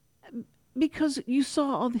 Because you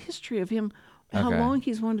saw all the history of him, how long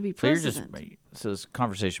he's wanted to be president. So this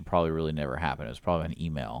conversation probably really never happened. It was probably an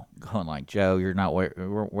email going like, Joe, you're not we're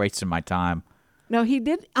wasting my time. No, he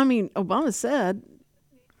did. I mean, Obama said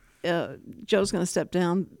Joe's going to step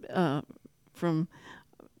down from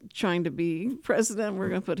trying to be president. We're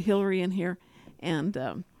going to put Hillary in here, and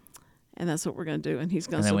that's what we're going to do. And he's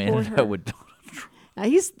going to support her. And then we ended up with Donald Trump. Now,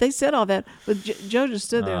 they said all that, but Joe just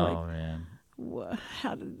stood there like, man.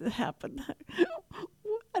 How did it happen?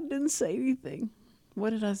 I didn't say anything.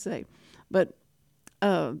 What did I say? But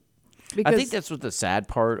because I think that's what the sad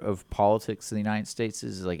part of politics in the United States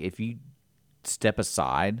is. Like, if you step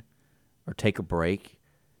aside or take a break,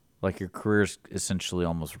 like your career's essentially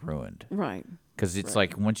almost ruined. Right. Because it's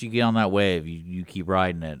like once you get on that wave, you keep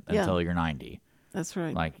riding it until you're 90. That's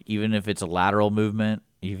right. Like, even if it's a lateral movement,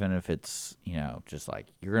 even if it's, just like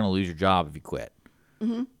you're going to lose your job if you quit.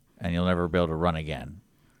 Mm-hmm. And you'll never be able to run again.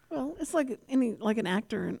 Well, it's like an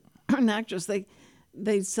actor and an actress. They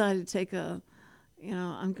decided to take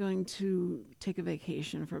I'm going to take a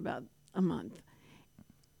vacation for about a month.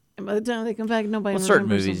 And by the time they come back, nobody remembers certain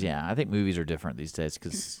movies, them. I think movies are different these days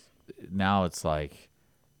because now it's like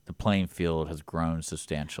the playing field has grown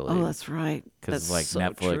substantially. Oh, that's right. Because it's like so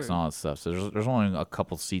Netflix true. And all that stuff. So there's only a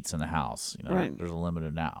couple seats in the house. Right. There's a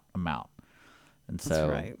limited amount. And so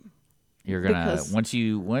that's right. You're gonna once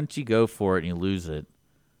you go for it and you lose it,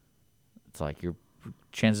 it's like your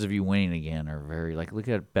chances of you winning again are very like look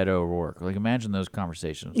at Beto O'Rourke. Like imagine those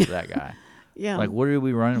conversations with that guy. Yeah. Like what are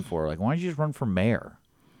we running for? Like why don't you just run for mayor?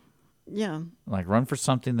 Yeah. Like run for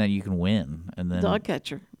something that you can win and then dog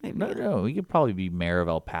catcher. Maybe. No, he could probably be mayor of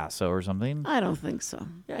El Paso or something. I don't think so.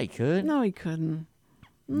 Yeah, he could. No, he couldn't.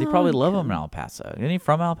 They probably love him in El Paso. Isn't he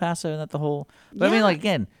from El Paso? Isn't that the whole? But I mean, like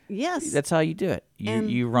again, yes, that's how you do it.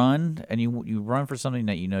 You run and you run for something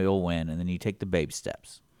that you know you'll win, and then you take the baby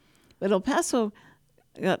steps. But El Paso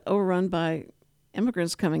got overrun by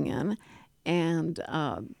immigrants coming in, and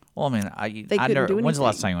well, I mean, they couldn't do when's the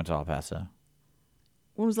last time you went to El Paso?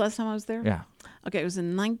 When was the last time I was there? Yeah. Okay, it was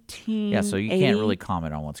in 1980. Yeah, so you can't really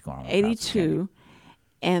comment on what's going on. 82,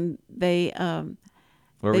 and they. What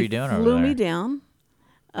were you doing over there? Flew me down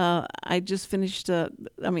I just finished. The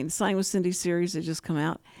Sign with Cindy series had just come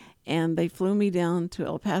out, and they flew me down to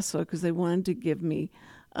El Paso because they wanted to give me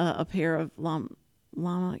a pair of llama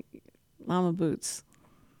boots.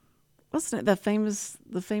 What's the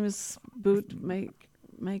famous boot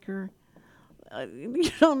maker?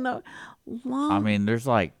 You don't know. There's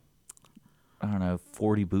like, I don't know,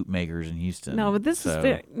 40 bootmakers in Houston. No, but this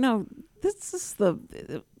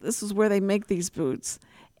is where they make these boots,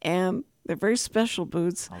 and they're very special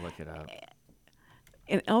boots. I'll look it up.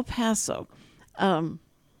 In El Paso, and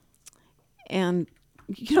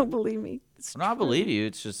you don't believe me. No, I believe you.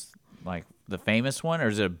 It's just like the famous one, or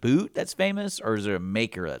is it a boot that's famous, or is it a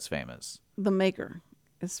maker that's famous? The maker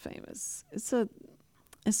is famous. It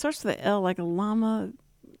starts with an L, like a llama.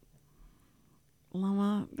 I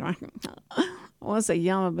want to say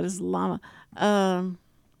llama, but it's llama.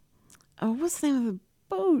 What's the name of the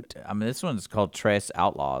boot? This one's called Tres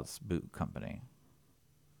Outlaws Boot Company.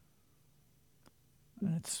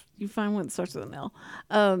 You find one that starts with an L.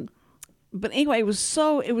 But anyway, it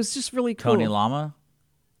was just really cool. Tony Llama?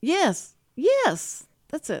 Yes,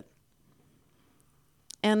 that's it.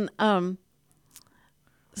 And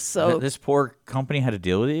so this poor company had to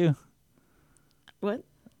deal with you? What?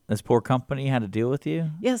 This poor company had to deal with you?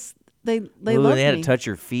 Yes, they loved they had me. to touch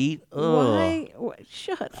your feet? Why?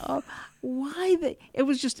 Shut up. Why it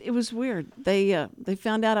was weird. They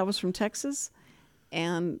found out I was from Texas,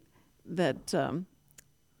 and that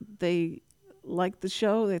they liked the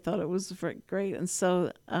show. They thought it was great, and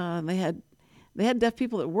so they had deaf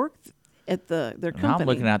people that worked at their company. Now I'm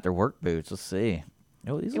looking at their work boots. Let's see.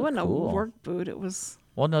 Oh, these it look wasn't cool. a work boot. It was.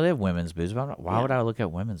 Well, no, they have women's boots. Why would I look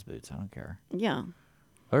at women's boots? I don't care. Yeah.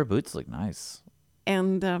 Their boots look nice.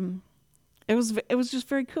 And it was just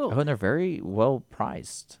very cool. Oh, and they're very well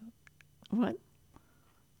priced. What?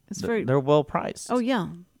 They're well priced. Oh yeah,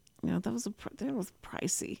 that was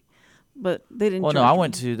pricey, but they didn't. Well, no, I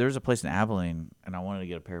went to there's a place in Abilene, and I wanted to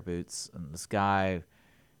get a pair of boots, and this guy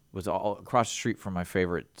was all across the street from my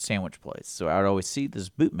favorite sandwich place, so I would always see this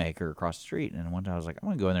bootmaker across the street, and one time I was like, I'm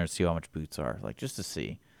gonna go in there and see how much boots are, like just to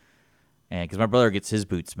see, and because my brother gets his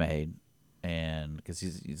boots made, and because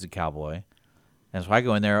he's a cowboy, and so I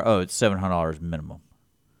go in there, it's $700 minimum.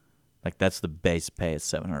 Like that's the base pay is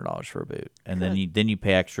 $700 for a boot, and then you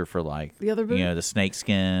pay extra for like the other boot, the snake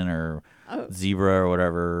skin or zebra or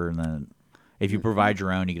whatever, and then if you provide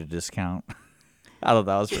your own, you get a discount. I thought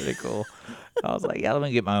that was pretty cool. I was like, yeah, let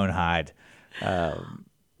me get my own hide. But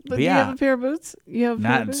do you have a pair of boots? You have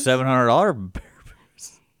not $700 pair of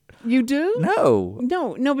boots. You do? No.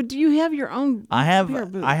 But do you have your own? Pair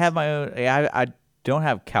of boots? I have my own. I don't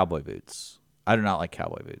have cowboy boots. I do not like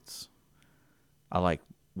cowboy boots. I like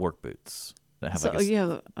work boots that have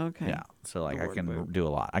okay. Yeah, so like I can do a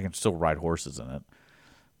lot. I can still ride horses in it.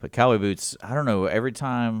 But cowboy boots, I don't know. Every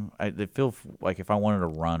time they feel like if I wanted to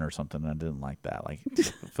run or something, I didn't like that. Like I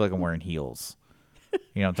feel like I'm wearing heels.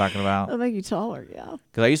 You know what I'm talking about? They'll make you taller, yeah.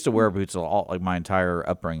 Because I used to wear boots like my entire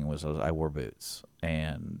upbringing was I wore boots.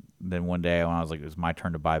 And then one day when I was like, it was my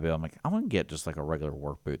turn to buy a boot, I'm like, I'm gonna get just like a regular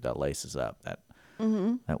work boot that laces up that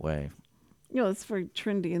way. It's very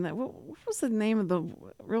trendy. And what was the name of the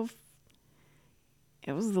real?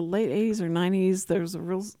 It was the late 80s or 90s. There was a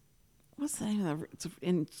real. What's the name of the?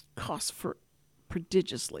 It cost for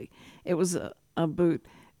prodigiously. It was a boot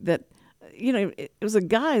that, it was a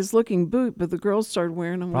guy's looking boot, but the girls started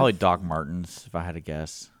wearing them. Probably Doc Martens, if I had to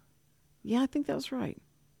guess. Yeah, I think that was right.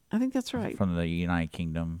 I think that's right. From the United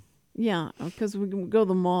Kingdom. Yeah, because we can go to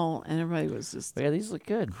the mall and everybody was just. But yeah, these look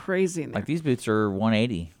good. Crazy in there. Like these boots are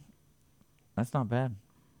 $180. That's not bad.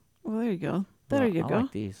 Well, there you go. There you go. I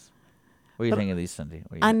like these. What do you think of these, Cindy?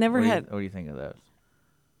 What do you think of those?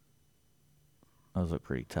 Those look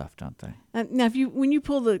pretty tough, don't they? Now, when you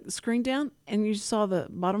pull the screen down and you saw the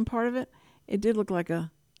bottom part of it, it did look like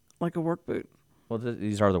a work boot. Well,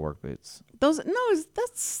 these are the work boots.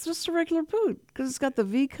 That's just a regular boot because it's got the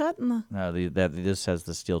V cut and the. No, this has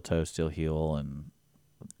the steel toe, steel heel, and.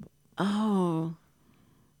 Oh.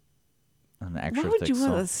 An extra. Why would you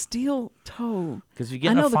want a steel toe? Because you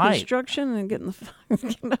get in a fight. The construction and getting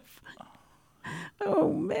the.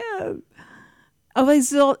 Oh man. Oh, they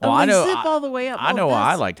zip all the way up. I know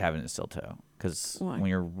why I liked having a steel toe. Because when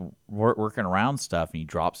you're working around stuff and you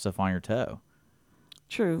drop stuff on your toe.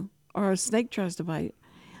 True. Or a snake tries to bite.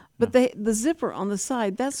 But the zipper on the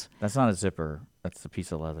side, that's not a zipper. That's a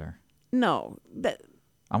piece of leather. No.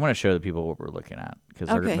 I'm going to show the people what we're looking at. Because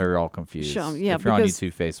they're all confused. Show 'em, yeah, if you're on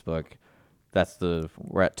YouTube, Facebook,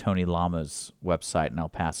 we're at Tony Llama's website in El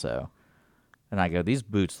Paso. And I go, these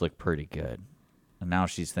boots look pretty good. And now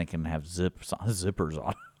she's thinking to have zippers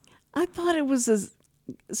on. I thought it was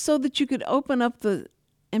so that you could open up the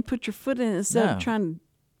and put your foot in it instead No. of trying to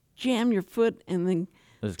jam your foot and then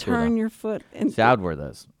Those are cool, turn though. your foot. And See, I would wear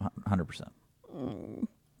those, 100%.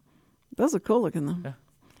 those are cool looking though. Yeah.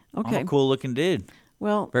 Okay. I'm a cool looking dude.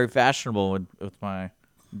 Well, Very fashionable with my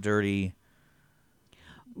dirty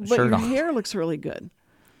but shirt your on. hair looks really good.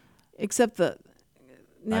 Except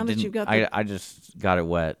now that you've got I just got it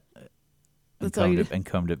wet and That's all you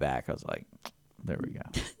combed it back. I was like, there we go.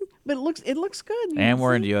 but it looks good. You And can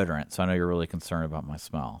wearing see. deodorant, so I know you're really concerned about my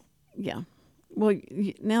smell. Yeah. Well,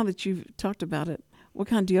 now that you've talked about it, what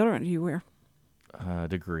kind of deodorant do you wear?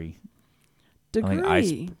 Degree. Degree. I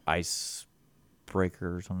think ice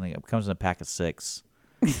breaker or something. It comes in a pack of 6.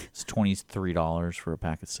 It's $23 for a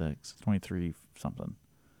pack of 6. 23 something.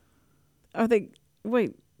 Are they?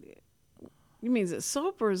 Wait. You mean is it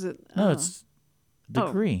soap or is it? No, it's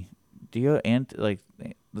Degree. Like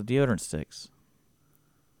the deodorant sticks.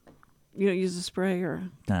 You don't use a spray or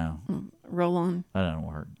No, roll on. that doesn't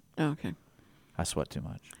work. Oh, okay. I sweat too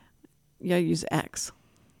much. Yeah, I use Axe.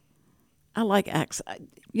 I like Axe. I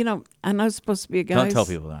know it's supposed to be a guy's. Don't tell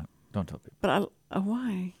people that. Don't tell people. But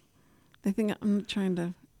why? They think I'm trying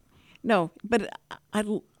to. No, but I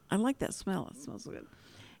like that smell. It smells good.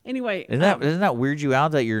 Anyway, Doesn't that weird you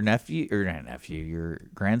out that your your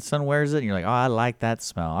grandson wears it and you're like, oh, I like that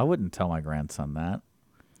smell. I wouldn't tell my grandson that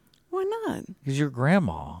why not? because you're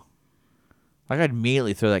grandma. Like I'd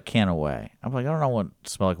immediately throw that can away. I'm like, I don't know what to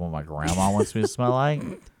smell like what my grandma wants me to smell like.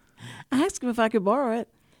 I asked him if I could borrow it,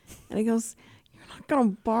 and he goes, "You're not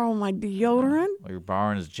gonna borrow my deodorant." Well, you're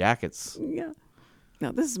borrowing his jackets. Yeah.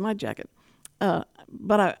 No, this is my jacket.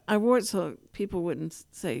 But I wore it so people wouldn't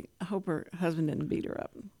say, I hope her husband didn't beat her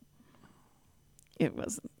up. It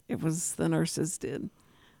wasn't. It was the nurses did.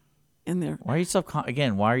 And they're, Why are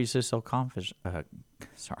you why are you so self-conscious?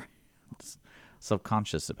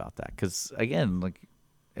 Self-conscious about that? Because again, like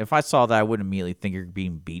if I saw that, I wouldn't immediately think you're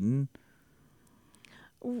being beaten.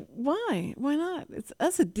 why? Why not?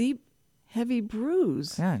 That's a deep, heavy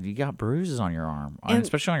bruise. Yeah, you got bruises on your arm, And-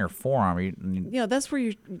 especially on your forearm. Yeah, that's where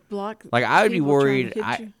you block. Like I would be people trying worried. to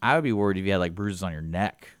hit you. I would be worried if you had like bruises on your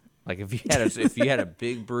neck. Like if you had a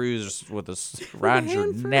big bruise around your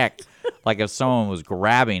handprint. neck, like if someone was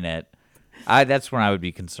grabbing it, that's when I would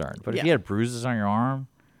be concerned. But if Yeah. you had bruises on your arm,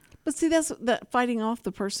 But see, that's that fighting off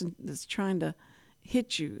the person that's trying to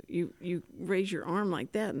hit you. You raise your arm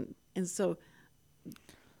like that, and so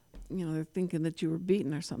they're thinking that you were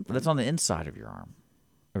beaten or something. that's on the inside of your arm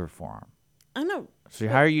or forearm. I know. So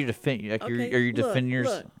how are you defending? Like Okay, are you defending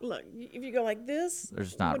yourself? Look. If you go like this,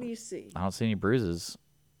 There's not. what do you see? I don't see any bruises.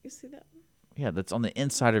 You see that? Yeah, that's on the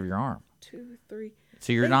inside of your arm. 2, 3.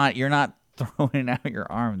 So you're not throwing out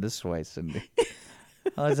your arm this way, Cindy.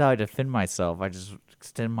 That's how I defend myself. I just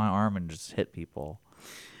extend my arm and just hit people.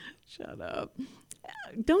 Shut up.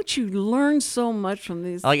 Don't you learn so much from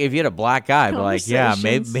these? Like if you had a black eye, but like, yeah,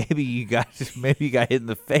 Conversations. maybe you got hit in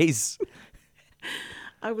the face.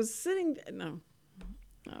 I was sitting. No.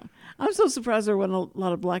 I'm so surprised there wasn't a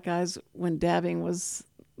lot of black eyes when dabbing was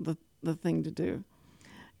the thing to do.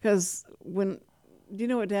 Because do you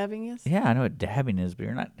know what dabbing is? Yeah, I know what dabbing is, but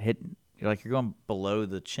you're not hitting. You're going below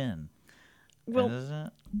the chin. Well, Isn't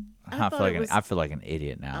it? I I feel like an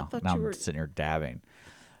idiot now. thought Now you I'm were- sitting here dabbing.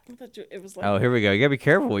 I thought it was like. Oh, here we go. You gotta be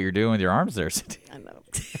careful what you're doing with your arms there, Cindy. I know.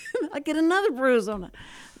 I get another bruise on it.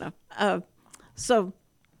 No. So,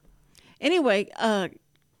 anyway, I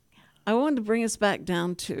wanted to bring us back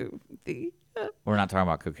down to the. We're not talking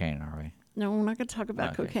about cocaine, are we? No, we're not going to talk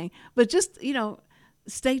about Okay. cocaine, but just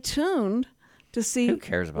stay tuned to see Who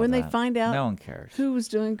cares about when that? they find out No one cares. who was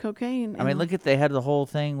doing cocaine. I mean, they had the whole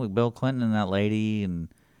thing with Bill Clinton and that lady, and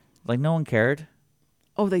like no one cared.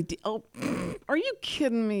 Oh, they did. Oh, are you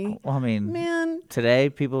kidding me? Well, I mean, Man, today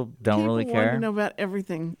people don't really people wanted care. to know about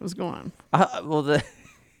everything that was going on.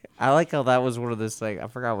 I like how that was one of this thing. I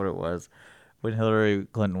forgot what it was. When Hillary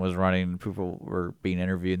Clinton was running, people were being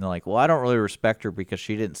interviewed, and they're like, well, I don't really respect her because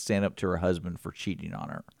she didn't stand up to her husband for cheating on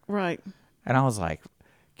her. Right. And I was like,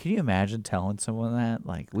 can you imagine telling someone that?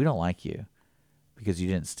 Like, we don't like you because you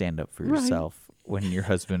didn't stand up for Right. yourself when your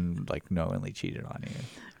husband, like, knowingly cheated on you.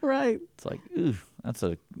 Right. It's like, ooh, that's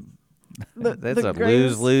a The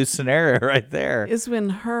greatest lose-lose scenario right there. is when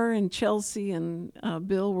her and Chelsea and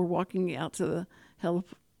Bill were walking out to the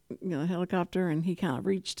helicopter, and he kind of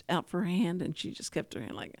reached out for her hand, and she just kept her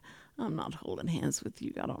hand like, I'm not holding hands with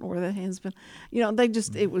you. I don't know where that hand's been. They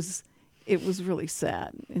just it was really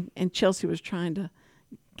sad, and Chelsea was trying to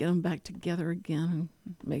get them back together again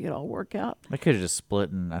and make it all work out. They could have just split,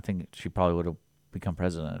 and I think she probably would have become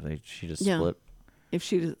president if she just Yeah. split. If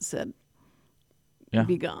she'd said, Yeah.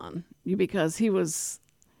 "Be gone," because it was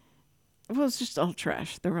just all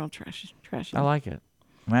trash. They were all trashy. I like it.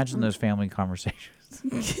 Imagine those family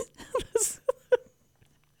conversations.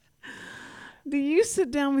 Do you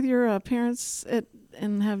sit down with your parents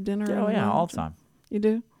and have dinner? Oh, yeah, all the time. You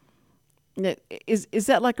do? Is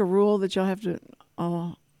that like a rule that y'all have to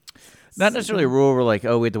all? Not necessarily a rule where like,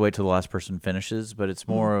 oh, we have to wait till the last person finishes, but it's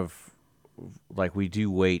more of like we do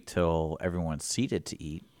wait till everyone's seated to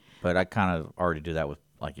eat. But I kind of already do that with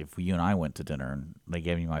like if you and I went to dinner and they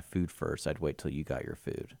gave me my food first, I'd wait till you got your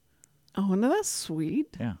food. Oh, no, that's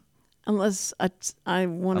sweet. Yeah. Unless I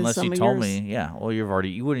wanted Unless some you of told yours. me, yeah. Well, you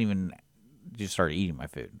wouldn't even just started eating my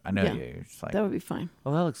food. I know Yeah, you. You're just like, that would be fine.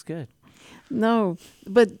 oh, that looks good. No,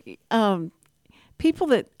 but people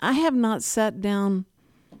that I have not sat down.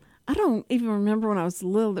 I don't even remember when I was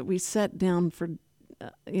little that we sat down for,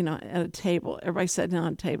 at a table. Everybody sat down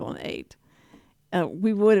at a table and ate.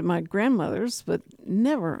 We would at my grandmother's, but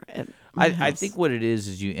never at my house. I think what it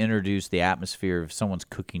is you introduce the atmosphere of someone's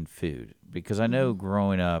cooking food. Because I know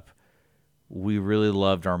growing up, we really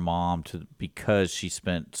loved our mom because she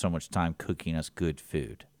spent so much time cooking us good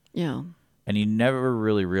food. Yeah. And you never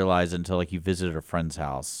really realize until like you visited a friend's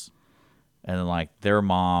house and like their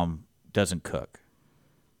mom doesn't cook.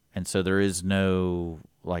 And so there is no,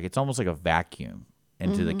 like, it's almost like a vacuum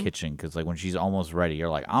into the kitchen because, like, when she's almost ready, you're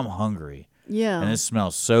like, I'm hungry. Yeah. And this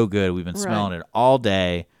smells so good. We've been smelling it all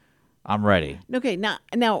day. I'm ready. Okay, now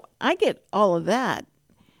I get all of that.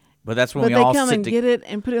 But that's when But we they all come sit and get it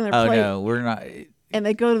and put it in their Oh, plate. no, we're not. And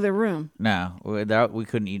they go to their room. No, we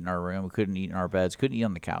couldn't eat in our room. We couldn't eat in our beds. Couldn't eat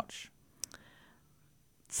on the couch.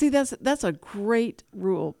 See, that's a great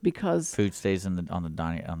rule because Food stays on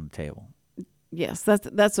the table. yes,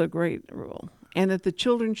 that's a great rule, and that the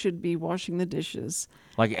children should be washing the dishes.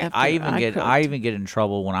 Like after I even get in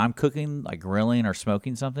trouble when I'm cooking, like grilling or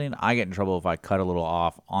smoking something. I get in trouble if I cut a little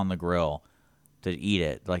off on the grill to eat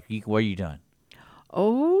it. Like, what are you doing?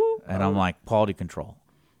 Oh, And I'm like, quality control.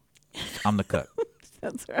 I'm the cook.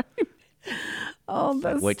 that's right. Oh,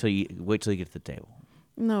 that's Wait till you get to the table.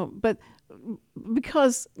 no, but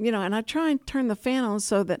because and I try and turn the fan on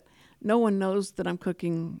so that no one knows that I'm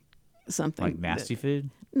cooking something Like nasty food.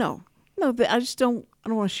 No, I just don't. I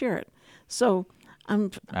don't want to share it. So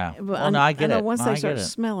I'm. Well, no, I get it. Once No, they I start get it.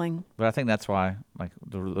 smelling, But I think that's why, like,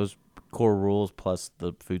 those core rules plus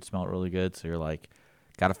the food smelled really good. So you're like,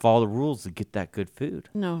 got to follow the rules to get that good food.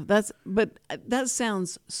 no, but that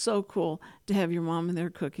sounds so cool to have your mom in there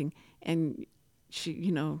cooking, and she,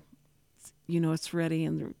 it's ready,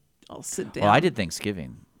 and I'll sit down. Well, I did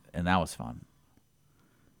Thanksgiving, and that was fun.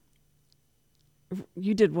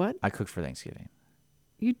 You did what? I cooked for Thanksgiving.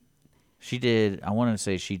 You She did. I want to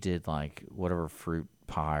say she did like whatever fruit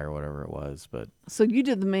pie or whatever it was, but so you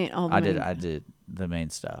did the main. All the main, I did the main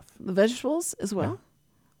stuff. the vegetables as well.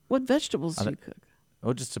 What vegetables do you cook?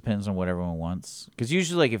 Well, it just depends on what everyone wants. Because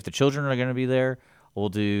usually, like if the children are going to be there, we'll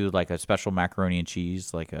do like a special macaroni and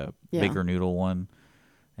cheese, like a bigger noodle one,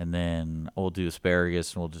 and then we'll do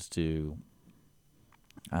asparagus, and we'll just do.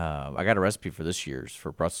 I got a recipe for this year's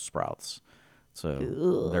for Brussels sprouts, so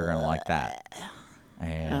they're gonna like that.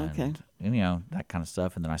 And Okay. that kind of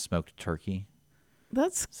stuff. And then I smoked a turkey.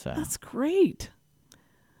 That's great.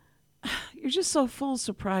 You're just so full of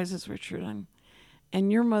surprises, Richard.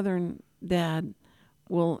 And your mother and dad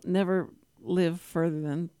will never live further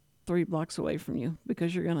than 3 blocks away from you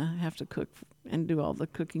because you're gonna have to cook and do all the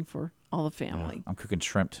cooking for all the family. I'm cooking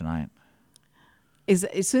shrimp tonight. As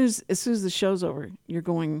soon as the show's over, you're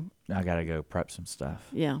going. I gotta go prep some stuff.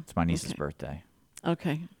 Yeah, It's my niece's birthday.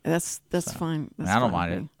 Okay, that's fine. That's I don't fine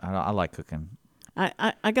mind with it. I like cooking. me.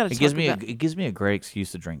 I got to. It gives me a great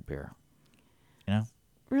excuse to drink beer.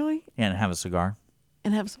 Really And have a cigar.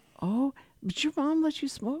 and have. But your mom lets you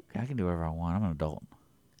smoke. I can do whatever I want. I'm an adult.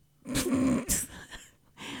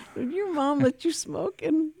 Your mom let you smoke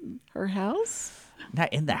in her house.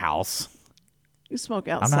 Not in the house. You smoke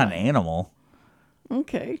outside. I'm not an animal.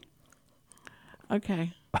 Okay.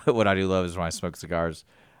 What I do love is when I smoke cigars,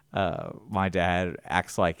 my dad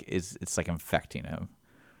acts like it's like infecting him.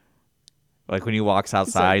 Like when he walks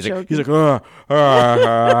outside, he's like,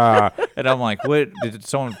 and I'm like, what? Did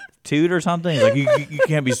someone toot or something? He's like, you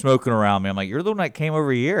can't be smoking around me. I'm like, you're the one that came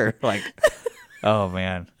over here. Like, oh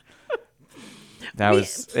man,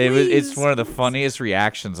 it's one of the funniest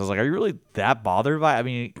reactions. I was like, are you really that bothered by it? I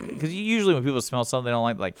mean, because usually when people smell something they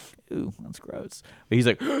don't like, ooh, that's gross. But he's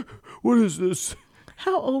like, what is this?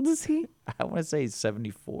 How old is he? I want to say he's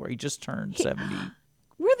 74. He just turned 70.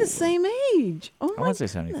 We're the same age. Oh my I want to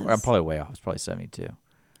say 74. I'm probably way off. It's probably 72.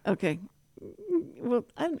 Okay. Well,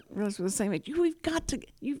 I didn't realize we're the same age. You've got to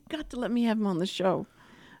let me have him on the show.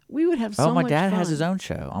 We would have so much fun. Oh, my dad has his own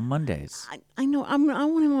show on Mondays. I know. I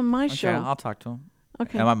want him on my show. Okay, I'll talk to him.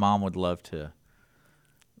 Okay. And my mom would love to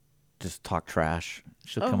just talk trash.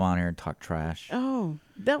 She'll come on here and talk trash. Oh,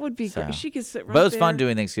 that would be So- great. She could sit right But it was there. fun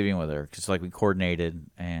doing Thanksgiving with her because like we coordinated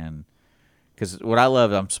and because what I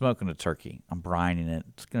love, I'm smoking a turkey. I'm brining it.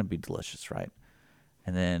 It's gonna be delicious, right?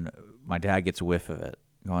 And then my dad gets a whiff of it,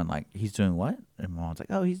 going like, "He's doing what?" And Mom's like,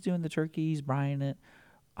 "Oh, he's doing the turkey. He's brining it."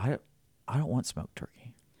 I don't want smoked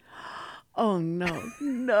turkey. Oh no,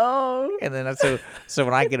 no. And then so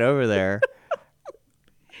when I get over there,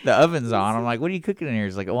 the oven's on. I'm like, "What are you cooking in here?"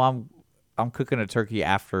 He's like, "Oh, I'm cooking a turkey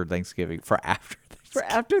after Thanksgiving for after For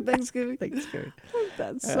after Thanksgiving. Thanksgiving."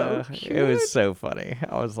 That's so cute. It was so funny.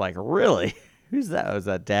 I was like, "Really? Who's that?" Was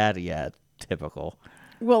that Dad? Yeah, typical.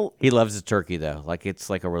 Well, He loves his turkey though. Like it's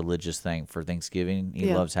like a religious thing for Thanksgiving. He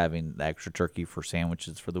Yeah. loves having the extra turkey for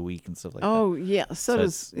sandwiches for the week and stuff like that. oh yeah. So So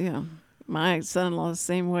does my son-in-law the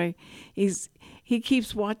same way. He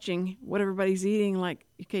keeps watching what everybody's eating. Like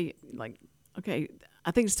okay,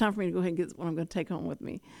 I think it's time for me to go ahead and get what I'm going to take home with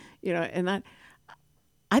me. And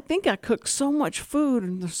I think I cook so much food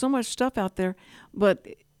and there's so much stuff out there, but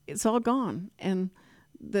it's all gone, and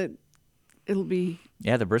that it'll be.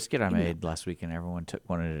 Yeah, the brisket I made last weekend, everyone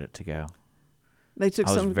wanted it to go. They took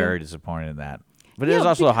I was some. to very go. disappointed in that. But it Yeah, was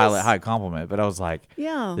also a because- high compliment. But I was like,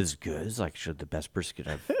 Yeah. this is good. This is like the best brisket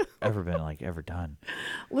I've ever done.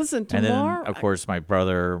 Listen, And tomorrow. then, of course, my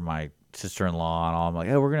brother, my sister-in-law, and all, I'm like,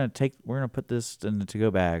 oh, we're gonna put this in the to-go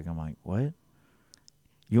bag. I'm like, what?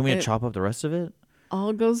 You want me to chop up the rest of it?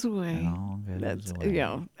 all goes away. All goes That's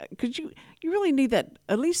away. because you really need that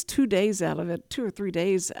at least 2 days out of it, 2 or 3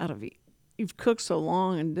 days out of it. You've cooked so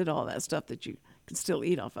long and did all that stuff that you can still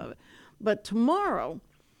eat off of it. But tomorrow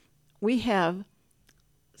we have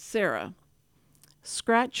Sarah,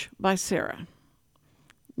 Scratch by Sarah.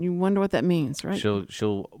 You wonder what that means, right?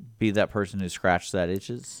 She'll be that person who scratched that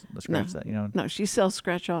itches. Scratch that, No, she sells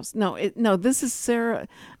scratch offs. No, this is Sarah.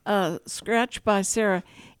 Scratch by Sarah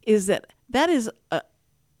is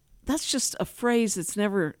that's just a phrase that's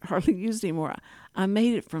never hardly used anymore. I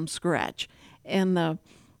made it from scratch, and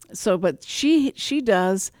but she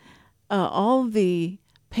does all the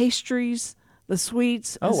pastries, the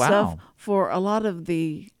sweets, and Oh, wow. stuff for a lot of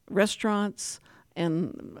the restaurants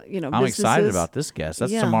and I'm excited businesses. about this guest.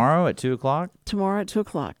 That's Yeah. tomorrow at 2:00. Tomorrow at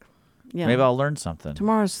 2:00. Yeah, Maybe I'll learn something.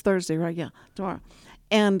 Tomorrow's Thursday, right? Yeah, tomorrow.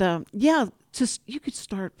 And just you could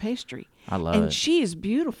start pastry. I love and it. she is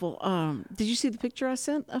beautiful. Did you see the picture I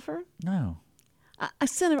sent of her? No, I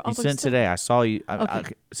sent her all you the sent stuff. today. I saw you.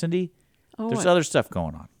 Okay. Cindy, there's what? other stuff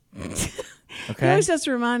going on. He Okay. always has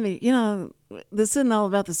to remind me. This isn't all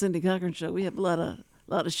about the Cindy Cochran show. We have a lot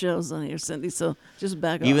of shows on here, Cindy. So just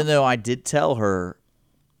back Even off. though I did tell her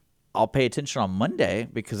I'll pay attention on Monday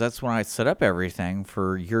because that's when I set up everything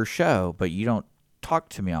for your show, but you don't talk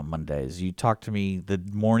to me on Mondays. You talk to me the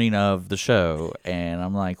morning of the show, and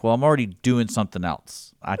I'm like, well, I'm already doing something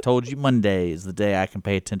else. I told you Monday is the day I can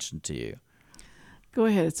pay attention to you. Go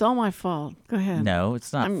ahead. It's all my fault. Go ahead. No,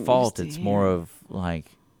 it's not I'm fault. used to It's more hearing. of like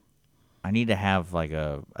I need to have like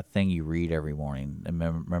a thing you read every morning and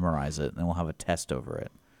memorize it, and then we'll have a test over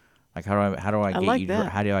it. Like how do I get like you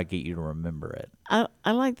that. how do I get you to remember it?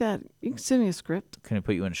 I like that. You can send me a script. Can I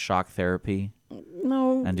put you in shock therapy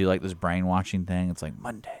No. and do like this brainwashing thing? It's like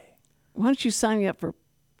Monday. Why don't you sign me up for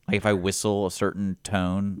Like if I whistle a certain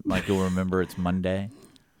tone, like you'll remember it's Monday.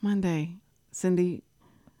 Monday, Cindy?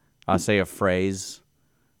 I'll say a phrase,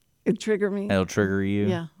 It trigger me. it'll trigger you.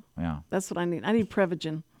 Yeah. Yeah. That's what I need. I need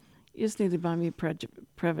Prevagen. You just need to buy me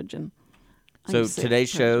Prevagen. I So can say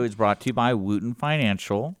today's Prevagen. show is brought to you by Wooten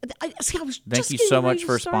Financial. I was Thank just you getting so ready much to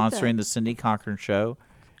for start sponsoring that. the Cindy Cochran Show.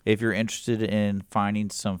 If you're interested in finding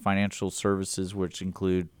some financial services, which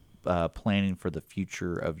include planning for the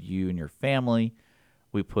future of you and your family,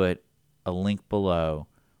 we put a link below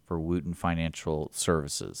for Wooten Financial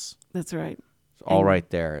Services. That's right. It's all right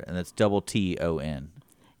there, and it's TTON.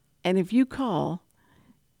 And if you call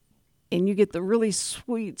and you get the really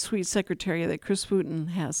sweet secretary that Chris Wooten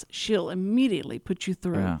has, she'll immediately put you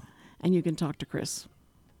through, Yeah. and you can talk to Chris.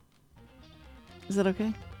 Is that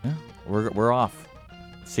okay? Yeah, we're off.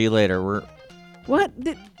 See you later. What? I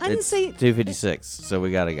didn't It's say. 2:56, so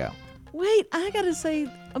we gotta go. Wait, I got to say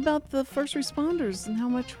about the first responders and how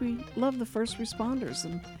much we love the first responders.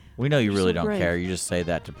 And We know you You're really so don't brave. care. You just say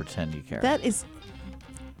that to pretend you care. that is.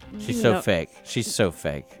 She's you so know, fake. She's so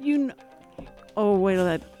fake. Oh, wait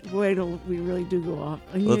till we really do go off.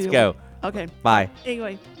 Let's go. Okay. Bye.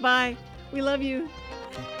 Anyway, bye. We love you.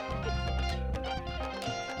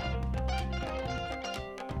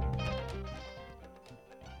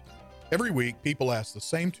 Every week, people ask the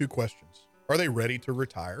same two questions. Are they ready to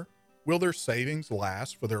retire? Will their savings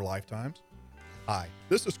last for their lifetimes? Hi,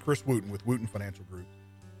 this is Chris Wooten with Wooten Financial Group.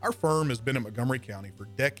 Our firm has been in Montgomery County for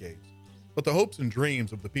decades but the hopes and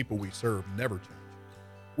dreams of the people we serve never change.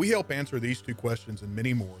 We help answer these two questions and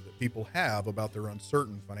many more that people have about their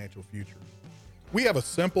uncertain financial future. We have a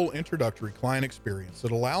simple introductory client experience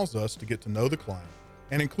that allows us to get to know the client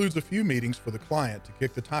and includes a few meetings for the client to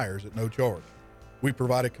kick the tires at no charge. We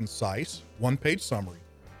provide a concise, one-page summary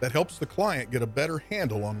that helps the client get a better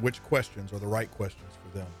handle on which questions are the right questions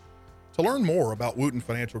for them. To learn more about Wooten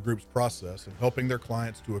Financial Group's process of helping their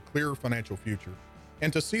clients to a clearer financial future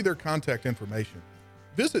and to see their contact information,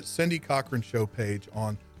 visit Cindy Cochran's show page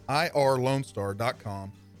on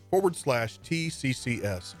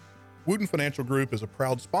irlonestar.com/TCCS. Wooten Financial Group is a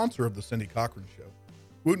proud sponsor of the Cindy Cochran Show.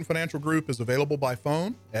 Wooten Financial Group is available by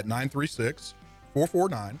phone at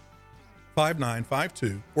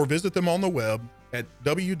 936-449-5952 or visit them on the web at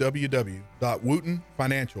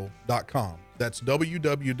www.wootenfinancial.com. That's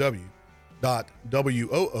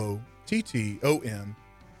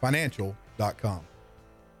www.woottonfinancial.com.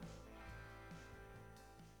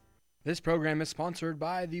 This program is sponsored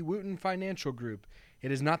by the Wooten Financial Group.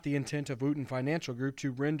 It is not the intent of Wooten Financial Group to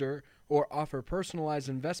render or offer personalized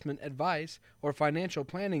investment advice or financial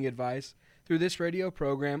planning advice through this radio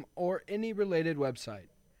program or any related website.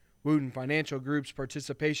 Wooten Financial Group's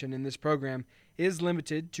participation in this program is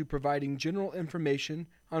limited to providing general information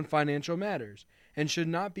on financial matters and should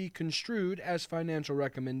not be construed as financial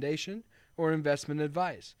recommendation or investment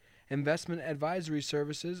advice. Investment advisory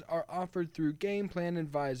services are offered through Game Plan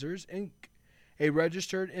Advisors, Inc., a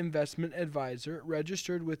registered investment advisor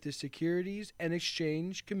registered with the Securities and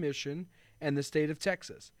Exchange Commission and the state of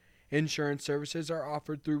Texas. Insurance services are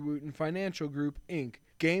offered through Wooten Financial Group, Inc.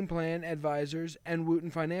 Game Plan Advisors and Wooten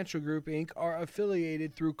Financial Group, Inc. are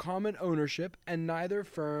affiliated through common ownership, and neither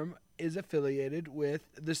firm is affiliated with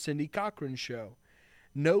The Cindy Cochran Show.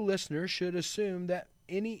 No listener should assume that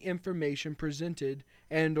any information presented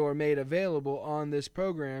and or made available on this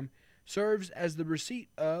program serves as the receipt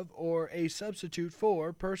of or a substitute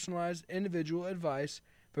for personalized individual advice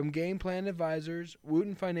from Game Plan Advisors,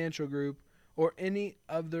 Wooten Financial Group, or any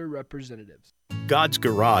of their representatives. God's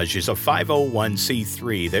Garage is a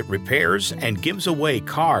 501c3 that repairs and gives away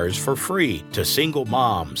cars for free to single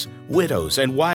moms, widows, and wives.